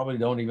 and probably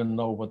don't even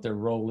know what their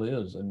role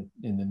is in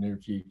the near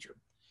future.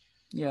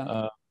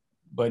 Yeah.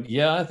 But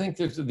yeah, I think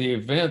the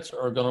events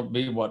are going to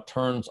be what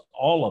turns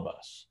all of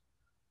us,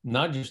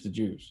 not just the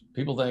Jews.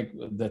 People think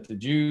that the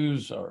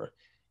Jews are,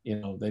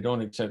 they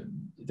don't accept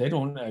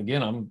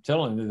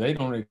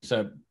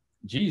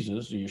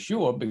Jesus or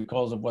Yeshua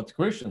because of what the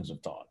Christians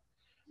have taught.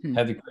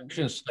 Had the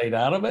Christians stayed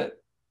out of it,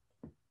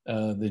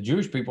 the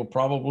Jewish people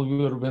probably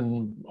would have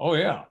been, oh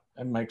yeah,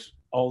 that makes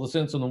all the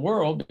sense in the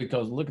world,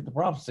 because look at the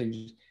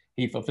prophecies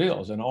he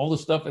fulfills, and all the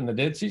stuff in the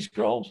Dead Sea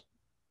Scrolls.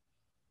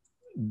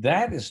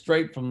 That is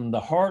straight from the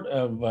heart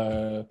of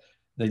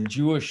the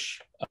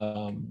Jewish,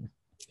 from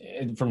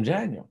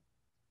Daniel,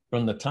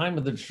 from the time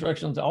of the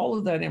destructions. All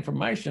of that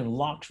information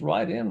locks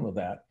right in with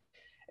that.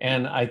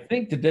 And I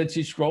think the Dead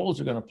Sea Scrolls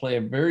are going to play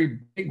a very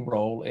big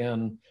role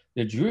in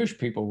the Jewish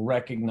people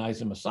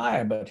recognizing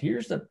Messiah. But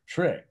here's the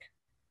trick.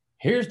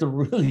 Here's the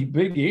really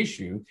big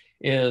issue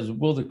is,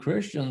 will the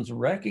Christians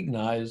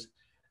recognize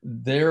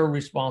their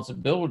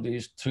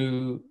responsibilities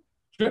to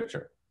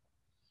Scripture?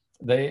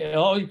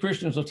 All you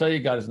Christians will tell you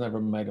God has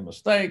never made a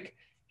mistake.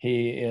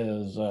 He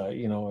is,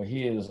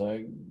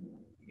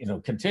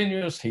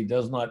 continuous. He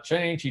does not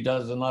change. He's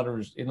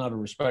not a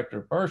respecter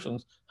of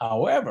persons.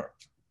 However,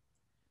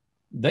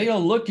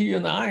 they'll look you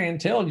in the eye and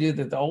tell you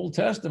that the Old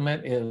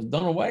Testament is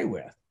done away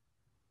with.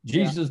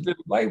 Jesus did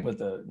away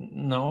with it.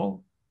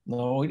 No,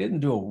 he didn't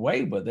do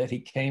away with it. He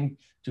came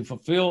to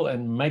fulfill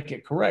and make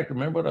it correct.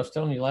 Remember what I was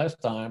telling you last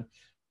time?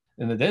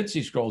 In the Dead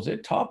Sea Scrolls,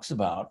 it talks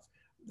about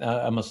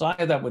a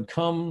Messiah that would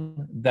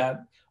come,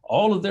 that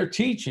all of their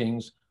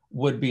teachings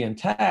would be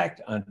intact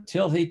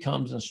until he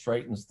comes and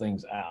straightens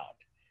things out.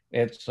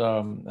 It's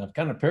I've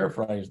kind of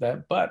paraphrased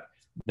that, but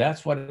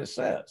that's what it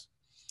says.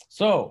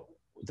 So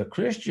the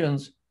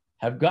Christians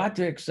have got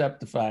to accept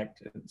the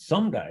fact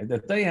someday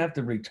that they have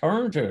to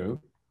return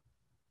to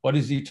what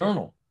is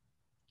eternal.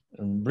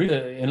 And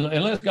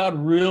unless God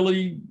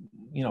really,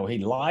 he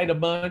lied a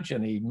bunch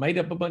and he made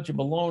up a bunch of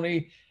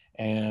baloney,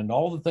 and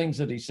all the things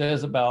that he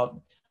says about,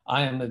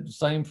 I am the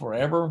same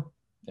forever,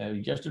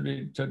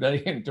 yesterday,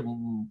 today,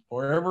 and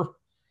forever,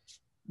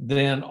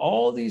 then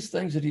all these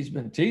things that he's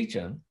been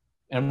teaching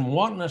and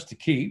wanting us to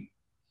keep.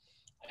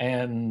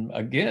 And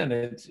again,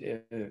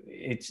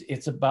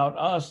 it's about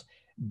us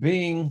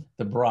being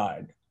the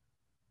bride,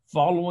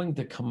 following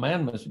the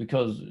commandments,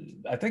 because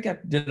I think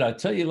did I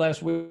tell you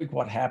last week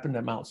what happened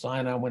at Mount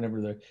Sinai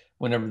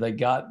whenever they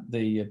got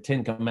the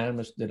 10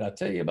 Commandments? Did I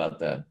tell you about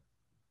that?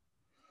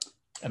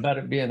 About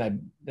it being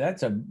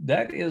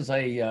that is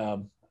a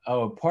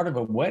part of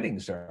a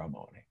wedding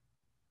ceremony.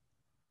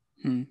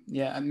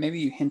 Yeah, maybe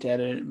you hint at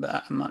it,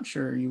 but I'm not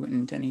sure you went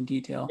into any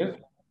detail.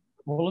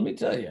 Well, let me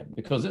tell you,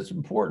 because it's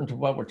important to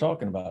what we're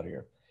talking about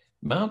here.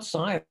 Mount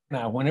Sinai,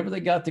 whenever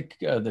they got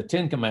the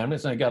 10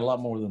 Commandments, and they got a lot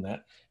more than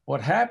that,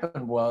 what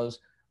happened was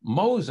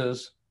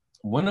Moses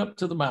went up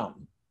to the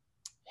mountain.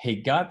 He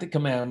got the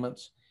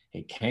commandments.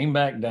 He came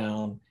back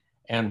down.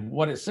 And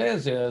what it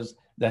says is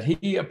that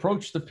he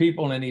approached the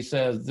people and he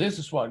says, this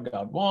is what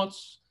God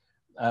wants.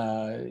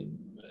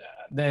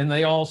 Then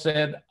they all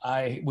said,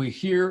 we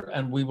hear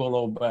and we will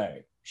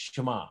obey.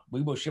 Shema,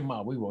 we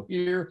will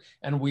hear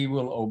and we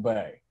will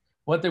obey.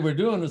 What they were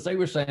doing is they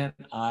were saying,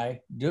 I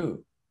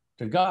do,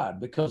 to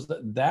God, because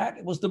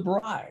that was the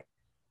bride.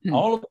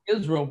 All of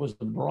Israel was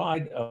the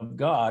bride of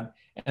God.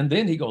 And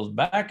then he goes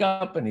back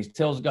up and he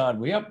tells God,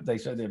 they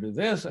said they do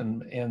this.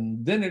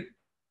 And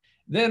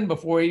then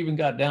before he even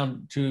got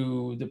down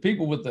to the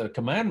people with the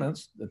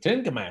commandments, the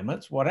 10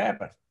 Commandments, what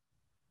happened?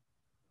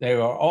 They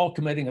are all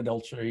committing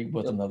adultery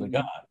with another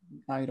God.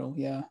 Idol,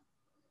 yeah.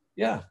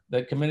 Yeah,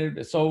 they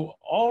committed. So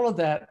all of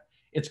that,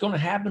 it's going to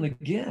happen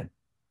again.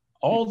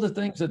 All the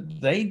things that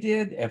they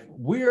did, if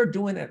we're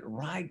doing it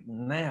right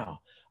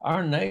now,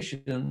 our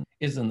nation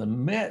is in the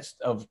midst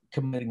of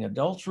committing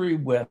adultery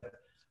with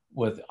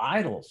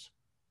idols.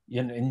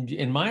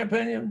 In my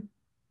opinion,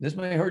 this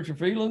may hurt your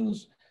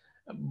feelings,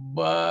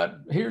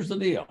 but here's the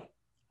deal.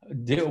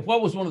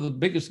 What was one of the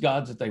biggest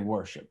gods that they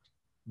worshiped?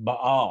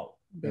 Baal.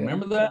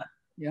 Remember that?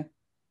 Yeah.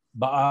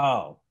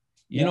 Baal.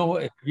 You Yeah. know,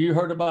 have you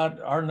heard about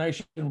our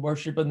nation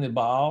worshiping the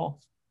Baal?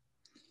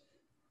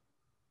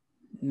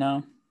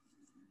 No.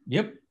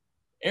 Yep.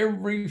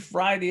 Every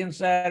Friday and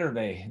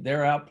Saturday,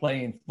 they're out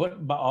playing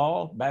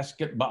football,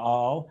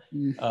 basketball,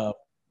 Mm.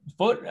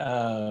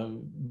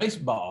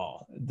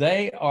 baseball.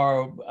 They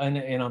are,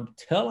 and I'm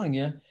telling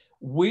you,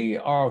 we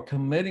are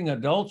committing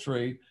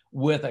adultery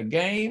with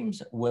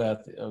games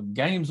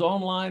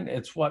online.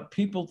 It's what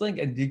people think.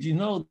 And did you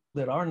know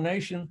that our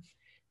nation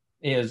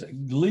is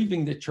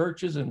leaving the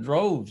churches in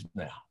droves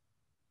now?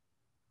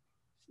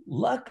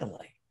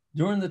 Luckily,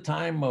 during the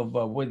time of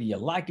whether you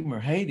like him or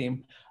hate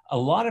him, a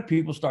lot of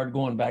people started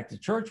going back to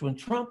church when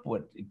Trump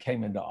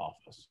came into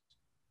office.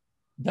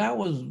 That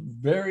was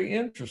very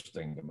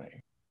interesting to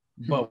me.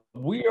 But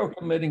we are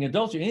committing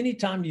adultery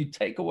anytime you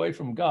take away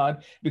from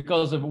God,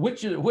 because of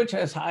which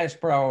has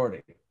highest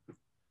priority.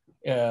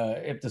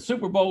 If the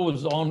Super Bowl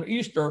was on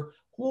Easter,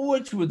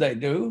 which would they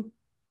do?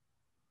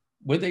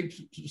 Would they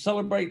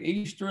celebrate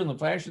Easter in the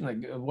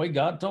fashion, the way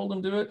God told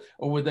them to do it,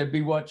 or would they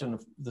be watching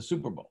the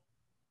Super Bowl?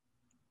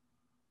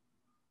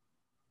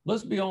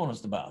 Let's be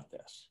honest about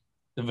this.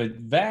 The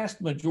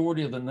vast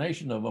majority of the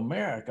nation of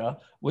America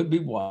would be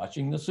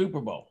watching the Super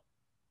Bowl.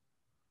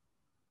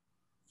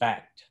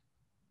 Fact.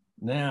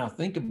 Now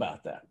think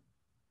about that.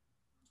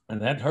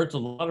 And that hurts a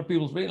lot of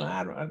people's feelings.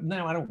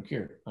 Now I don't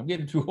care. I'm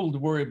getting too old to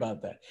worry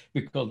about that,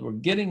 because we're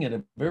getting at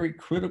a very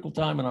critical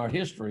time in our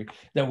history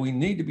that we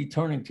need to be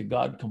turning to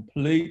God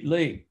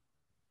completely.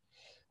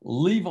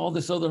 Leave all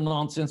this other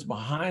nonsense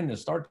behind and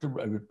start to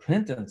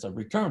repentance, a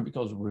return,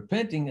 because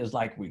repenting is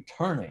like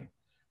returning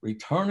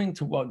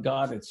to what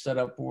God had set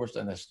up for us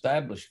and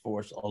established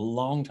for us a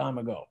long time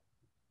ago.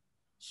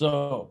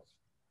 So,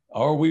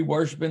 are we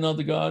worshiping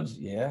other gods?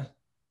 Yeah,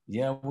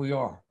 we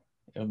are.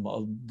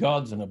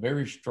 Gods in a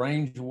very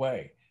strange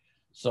way.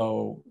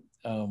 So,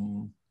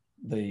 you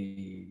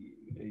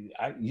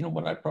know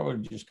what? I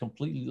probably just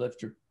completely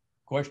left your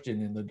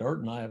question in the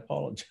dirt, and I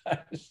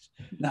apologize.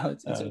 No,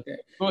 it's okay.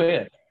 Go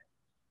ahead.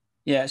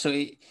 Yeah, so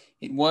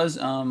it was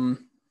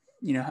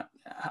you know,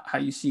 how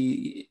you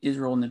see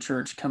Israel and the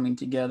church coming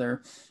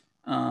together,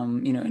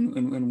 you know,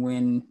 and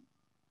when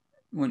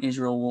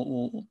Israel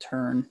will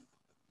turn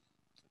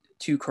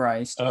to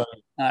Christ.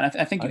 I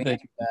think you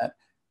answered that.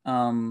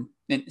 And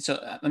so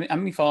let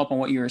me follow up on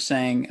what you were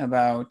saying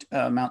about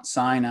Mount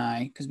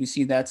Sinai, because we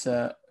see that's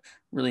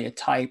really a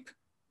type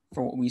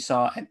for what we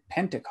saw at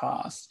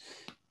Pentecost.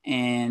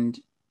 And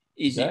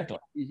is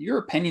your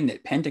opinion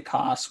that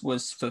Pentecost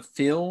was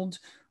fulfilled,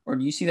 or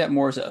do you see that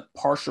more as a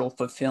partial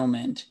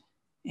fulfillment?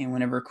 And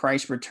whenever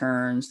Christ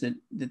returns, that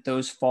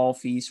those fall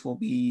feasts will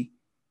be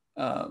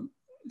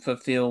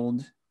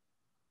fulfilled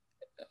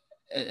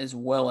as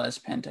well as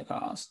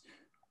Pentecost.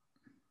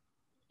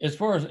 As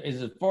far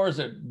as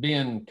it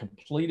being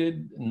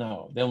completed,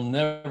 no, they'll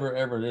never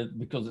ever,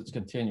 because it's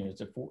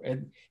continuous.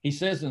 He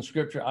says in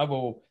Scripture,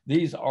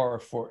 these are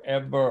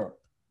forever.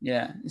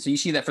 Yeah. So you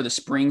see that for the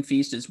spring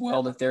feast as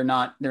well, that they're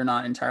not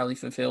entirely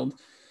fulfilled.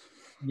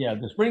 Yeah,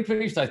 the spring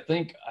feast, I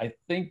think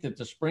that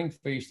the spring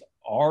feasts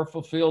are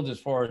fulfilled as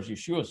far as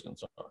Yeshua is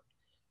concerned.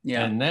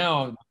 Yeah. And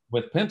now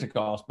with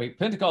Pentecost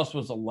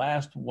was the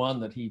last one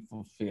that he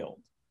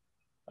fulfilled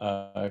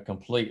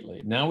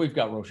completely. Now we've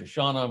got Rosh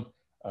Hashanah,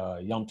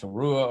 Yom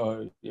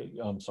Teruah,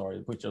 I'm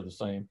sorry, which are the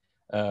same,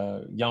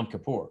 Yom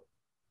Kippur.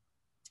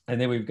 And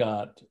then we've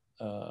got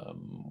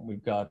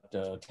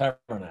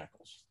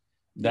Tabernacles.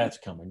 That's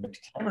coming. But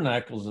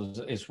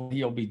Tabernacles is when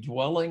he'll be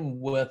dwelling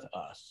with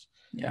us.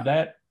 Yeah.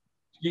 That,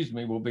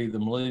 will be the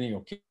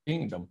millennial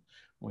kingdom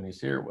when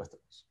he's here with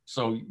us.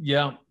 So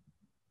yeah,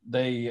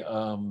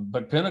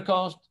 but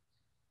Pentecost,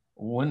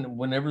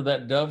 whenever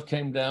that dove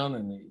came down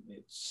and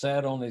it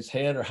sat on his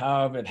head, or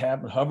however it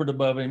happened, hovered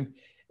above him,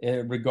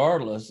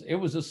 regardless, it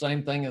was the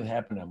same thing that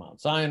happened at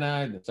Mount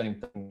Sinai, the same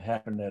thing that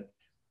happened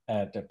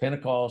at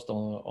Pentecost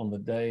on the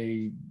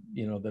day,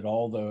 that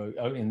all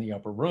in the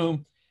upper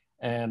room,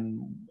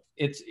 and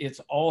it's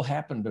all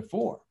happened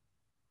before.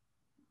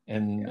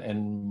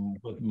 And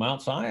with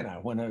Mount Sinai,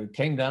 when it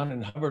came down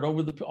and hovered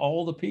over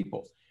all the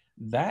people,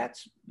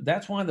 that's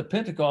why the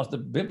Pentecost, the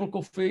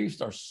biblical feasts,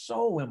 are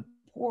so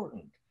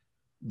important,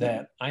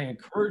 that I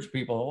encourage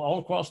people all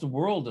across the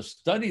world to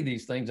study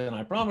these things. And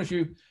I promise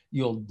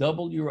you'll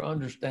double your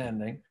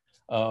understanding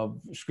of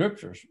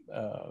scriptures,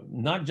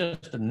 not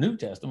just the New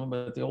Testament,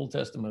 but the Old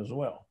Testament as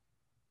well.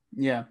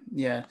 Yeah,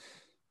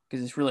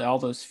 because it's really all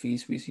those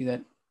feasts. We see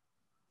that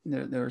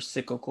they're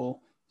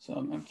cyclical. So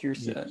I'm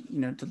curious to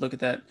look at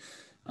that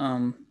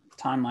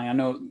timeline. I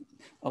know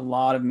a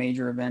lot of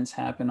major events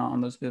happen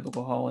on those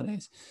biblical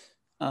holidays,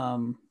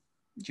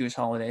 Jewish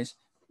holidays.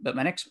 But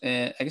my next,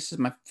 I guess, is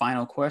my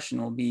final question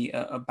will be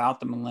about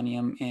the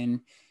millennium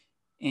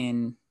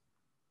in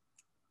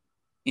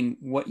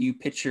what you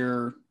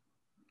picture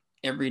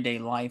everyday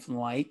life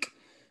like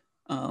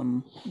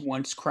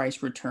once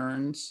Christ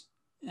returns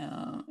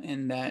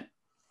and that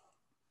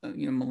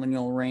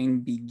millennial reign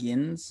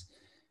begins.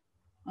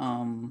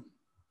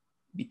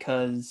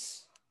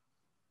 Because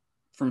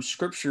from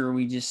Scripture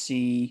we just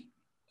see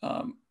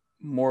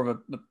more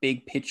of a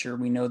big picture.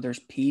 We know there's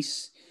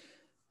peace,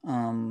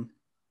 but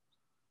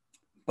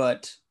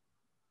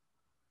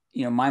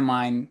my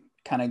mind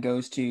kind of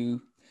goes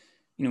to,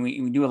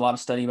 we do a lot of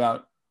study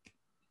about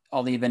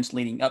all the events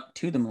leading up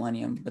to the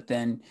millennium, but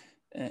then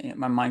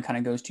my mind kind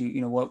of goes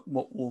to, what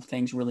will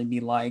things really be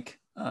like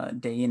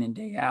day in and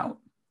day out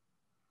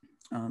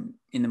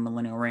in the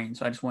millennial reign.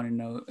 So I just want to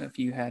know if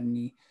you had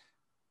any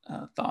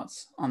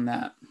thoughts on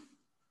that.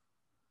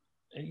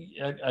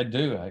 I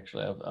do,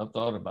 actually. I've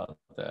thought about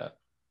that.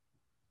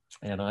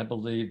 And I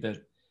believe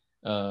that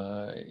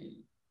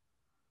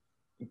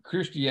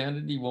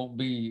Christianity won't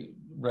be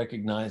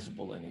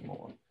recognizable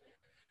anymore.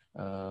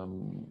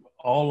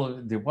 All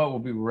of what will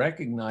be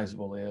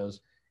recognizable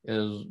is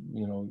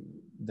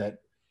that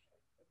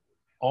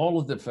all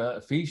of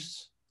the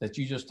feasts that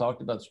you just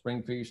talked about,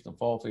 spring feast and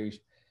fall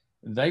feast,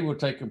 they will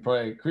take and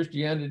pray.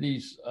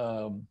 Christianity's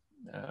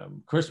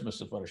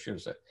Christmas is what I should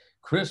have said.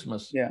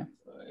 Christmas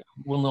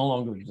will no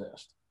longer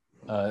exist.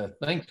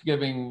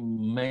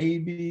 Thanksgiving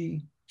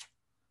maybe,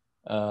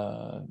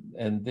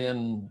 and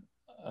then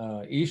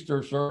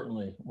Easter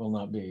certainly will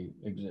not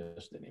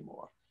exist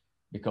anymore,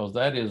 because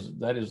that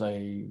is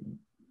a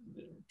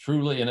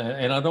truly,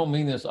 and I don't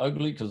mean this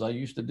ugly, because I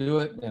used to do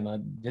it and I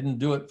didn't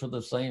do it for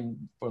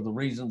the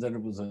reasons that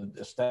it was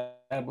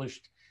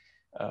established.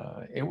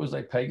 It was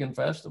a pagan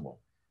festival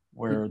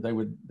where they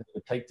would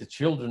take the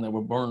children that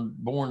were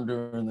born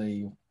during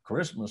the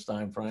Christmas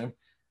time frame,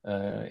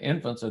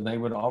 infants, and they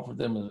would offer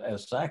them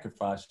as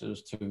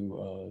sacrifices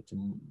to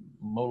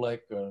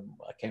Molech.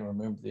 I can't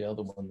remember the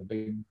other one, the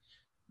big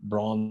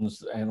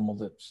bronze animal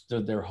that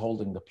stood there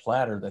holding the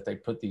platter that they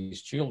put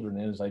these children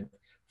in as they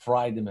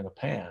fried them in a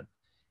pan.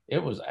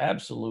 It was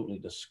absolutely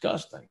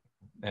disgusting.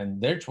 And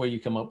that's where you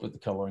come up with the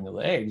coloring of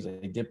the eggs.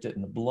 They dipped it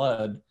in the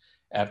blood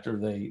after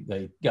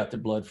they got the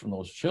blood from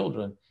those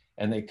children,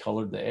 and they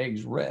colored the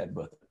eggs red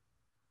with it.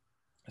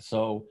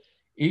 So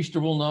Easter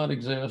will not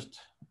exist.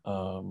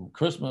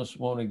 Christmas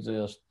won't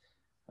exist.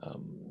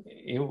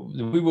 We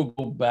will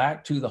go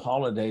back to the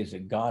holidays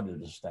that God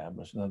had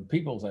established. Now,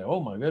 people say, oh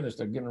my goodness,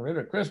 they're getting rid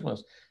of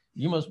Christmas.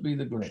 You must be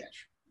the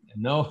Grinch.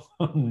 No,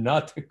 I'm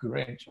not the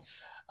Grinch.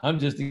 I'm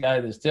just the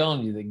guy that's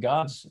telling you that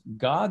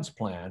God's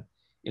plan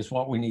is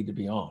what we need to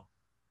be on.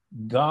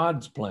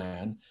 God's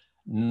plan,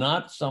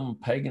 not some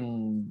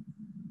pagan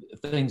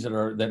things that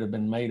have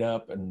been made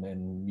up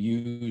and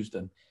used.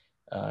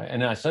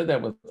 And I say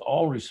that with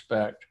all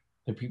respect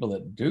to people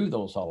that do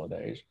those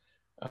holidays,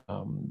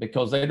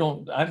 because I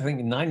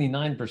think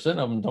 99%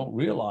 of them don't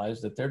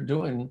realize that they're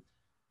doing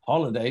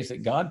holidays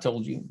that God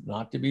told you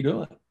not to be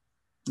doing.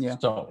 Yeah.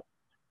 So,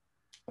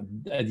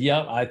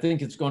 I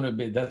think that's going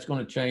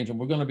to change, and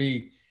we're going to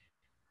be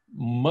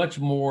much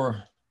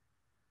more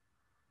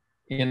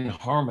in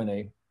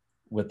harmony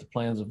with the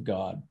plans of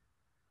God.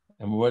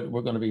 And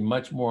we're going to be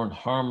much more in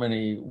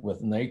harmony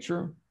with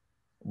nature.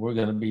 We're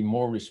going to be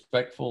more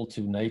respectful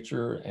to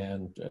nature,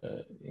 and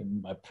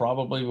I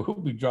probably will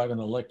be driving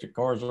electric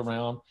cars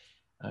around.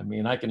 I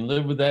mean, I can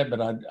live with that,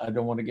 but I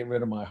don't want to get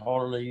rid of my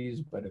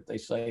Harleys. But if they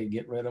say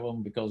get rid of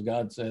them because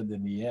God said,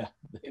 then the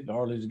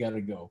Harleys got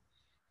to go.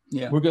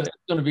 Yeah, it's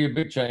going to be a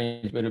big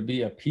change, but it'll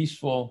be a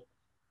peaceful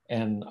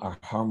and a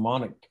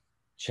harmonic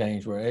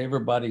change where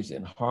everybody's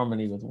in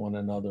harmony with one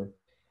another.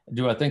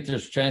 Do I think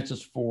there's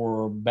chances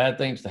for bad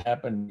things to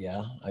happen?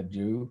 Yeah, I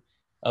do.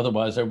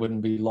 Otherwise, there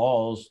wouldn't be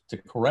laws to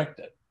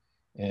correct it.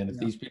 And if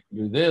these people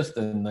do this,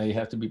 then they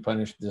have to be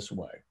punished this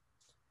way.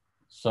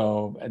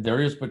 So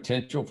there is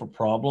potential for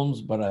problems,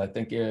 but I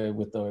think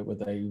with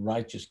a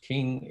righteous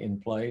king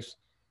in place,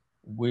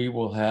 we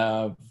will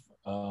have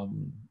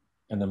an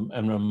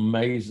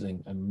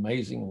amazing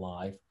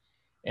life.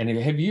 And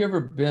have you ever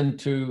been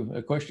to,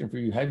 a question for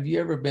you, have you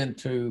ever been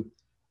to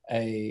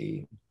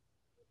a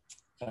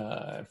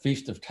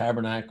Feast of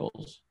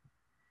Tabernacles?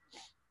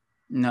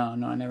 No,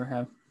 I never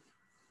have.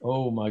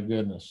 Oh my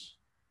goodness.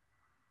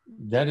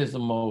 That is the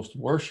most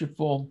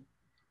worshipful,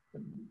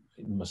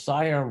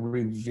 Messiah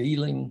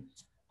revealing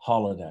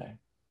holiday.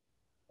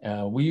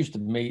 We used to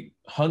meet,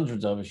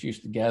 hundreds of us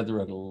used to gather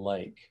at a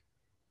lake,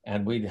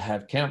 and we'd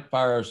have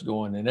campfires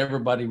going, and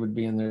everybody would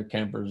be in their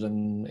campers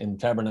and in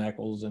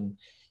tabernacles, and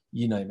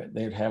you name it,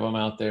 they'd have them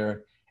out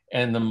there.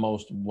 And the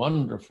most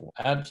wonderful,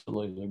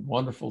 absolutely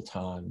wonderful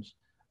times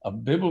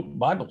of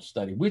Bible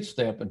study. We'd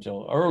stay up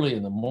until early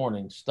in the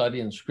morning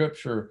studying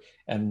scripture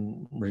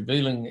and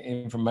revealing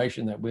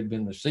information that we'd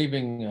been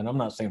receiving. And I'm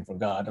not saying from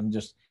God, I'm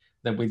just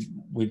that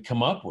we'd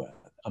come up with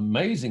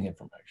amazing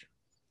information.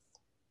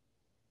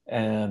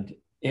 And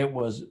it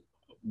was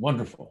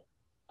wonderful.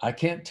 I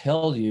can't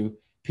tell you,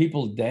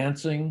 people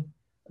dancing,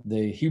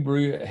 the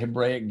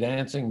Hebraic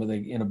dancing,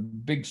 in a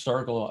big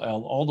circle,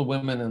 all the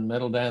women in the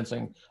middle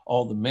dancing,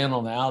 all the men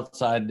on the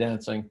outside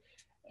dancing,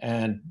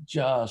 and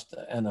just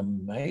an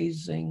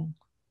amazing,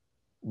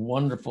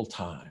 wonderful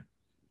time.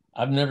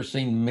 I've never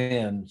seen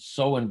men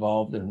so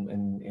involved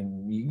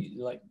in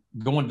like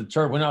going to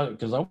church.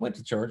 Because I went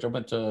to church, I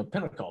went to a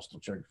Pentecostal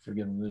church,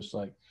 forgive me,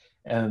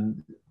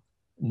 and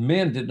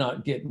men did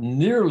not get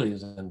nearly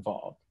as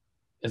involved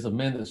as a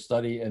men that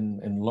study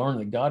and learn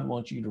that God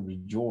wants you to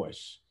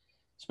rejoice,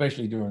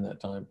 especially during that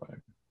time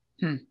frame.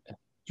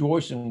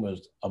 Rejoicing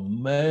was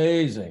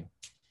amazing.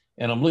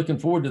 And I'm looking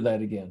forward to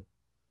that again.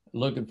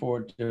 Looking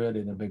forward to it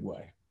in a big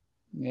way.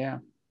 Yeah,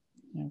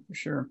 for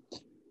sure.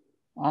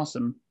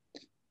 Awesome.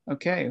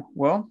 Okay,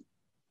 well,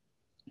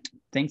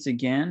 thanks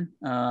again,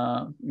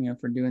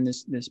 for doing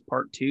this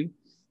part 2.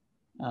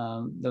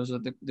 Those are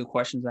the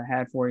questions I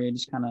had for you.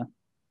 Just kind of,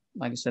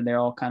 like I said, they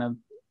all kind of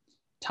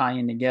tie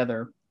in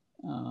together.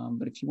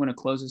 But if you want to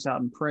close us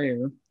out in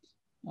prayer,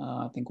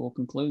 I think we'll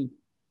conclude.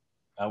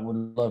 I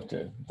would love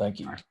to. Thank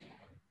you.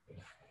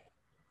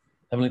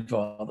 Heavenly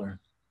Father,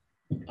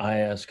 I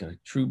ask a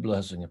true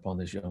blessing upon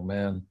this young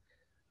man,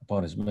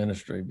 upon his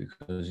ministry,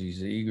 because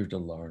he's eager to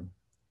learn.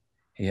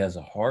 He has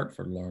a heart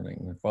for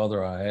learning. And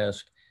Father, I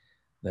ask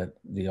that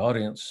the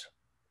audience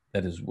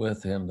that is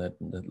with him, that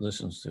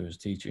listens to his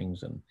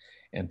teachings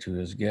and to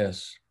his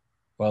guests,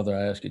 Father,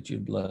 I ask that you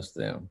bless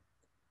them,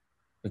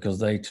 because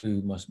they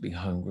too must be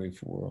hungry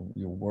for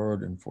your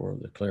word and for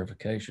the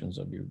clarifications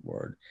of your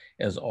word,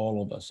 as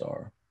all of us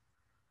are.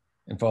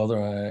 And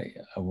Father,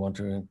 I want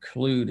to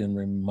include and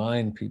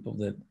remind people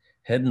that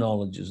head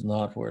knowledge is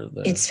not where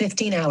it's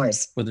 15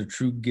 hours. Where the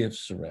true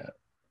gifts are at.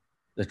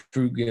 The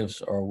true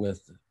gifts are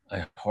with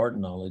a heart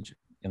knowledge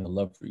and a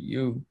love for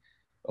you,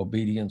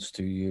 obedience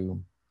to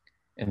you,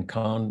 and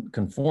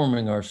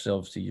conforming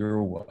ourselves to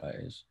your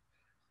ways.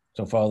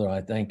 So Father,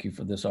 I thank you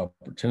for this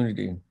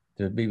opportunity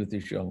to be with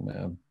this young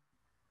man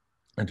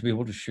and to be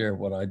able to share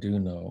what I do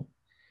know.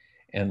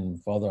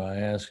 And Father, I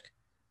ask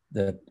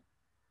that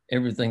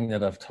everything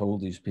that I've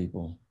told these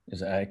people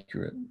is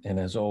accurate. And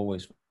as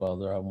always,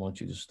 Father, I want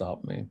you to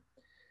stop me.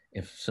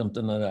 If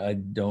something that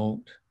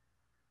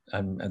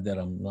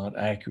I'm not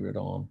accurate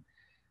on,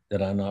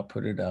 that I not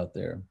put it out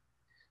there.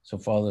 So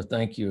Father,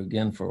 thank you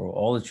again for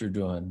all that you're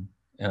doing.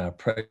 And I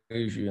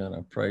praise you and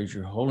I praise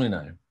your holy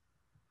name.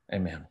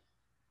 Amen.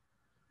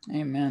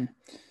 Amen.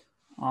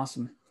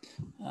 Awesome.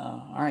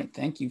 All right.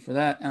 Thank you for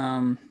that.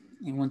 And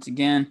once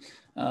again,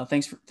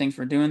 thanks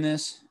for doing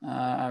this.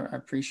 I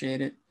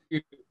appreciate it.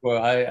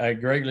 Well, I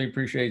greatly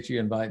appreciate you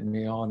inviting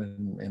me on,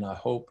 and I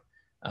hope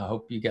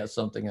you got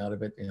something out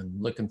of it,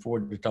 and looking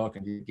forward to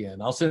talking to you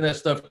again. I'll send that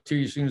stuff to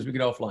you as soon as we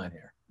get offline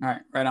here. All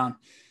right. Right on.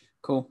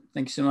 Cool.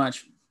 Thank you so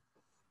much.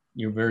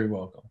 You're very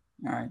welcome.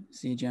 All right.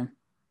 See you, Jim.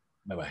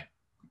 Bye-bye.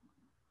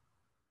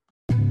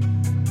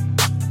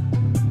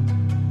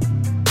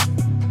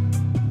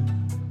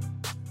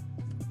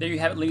 There you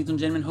have it, ladies and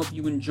gentlemen. Hope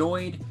you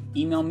enjoyed.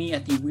 Email me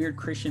at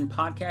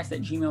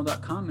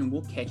theweirdchristianpodcast@gmail.com, and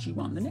we'll catch you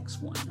on the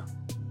next one.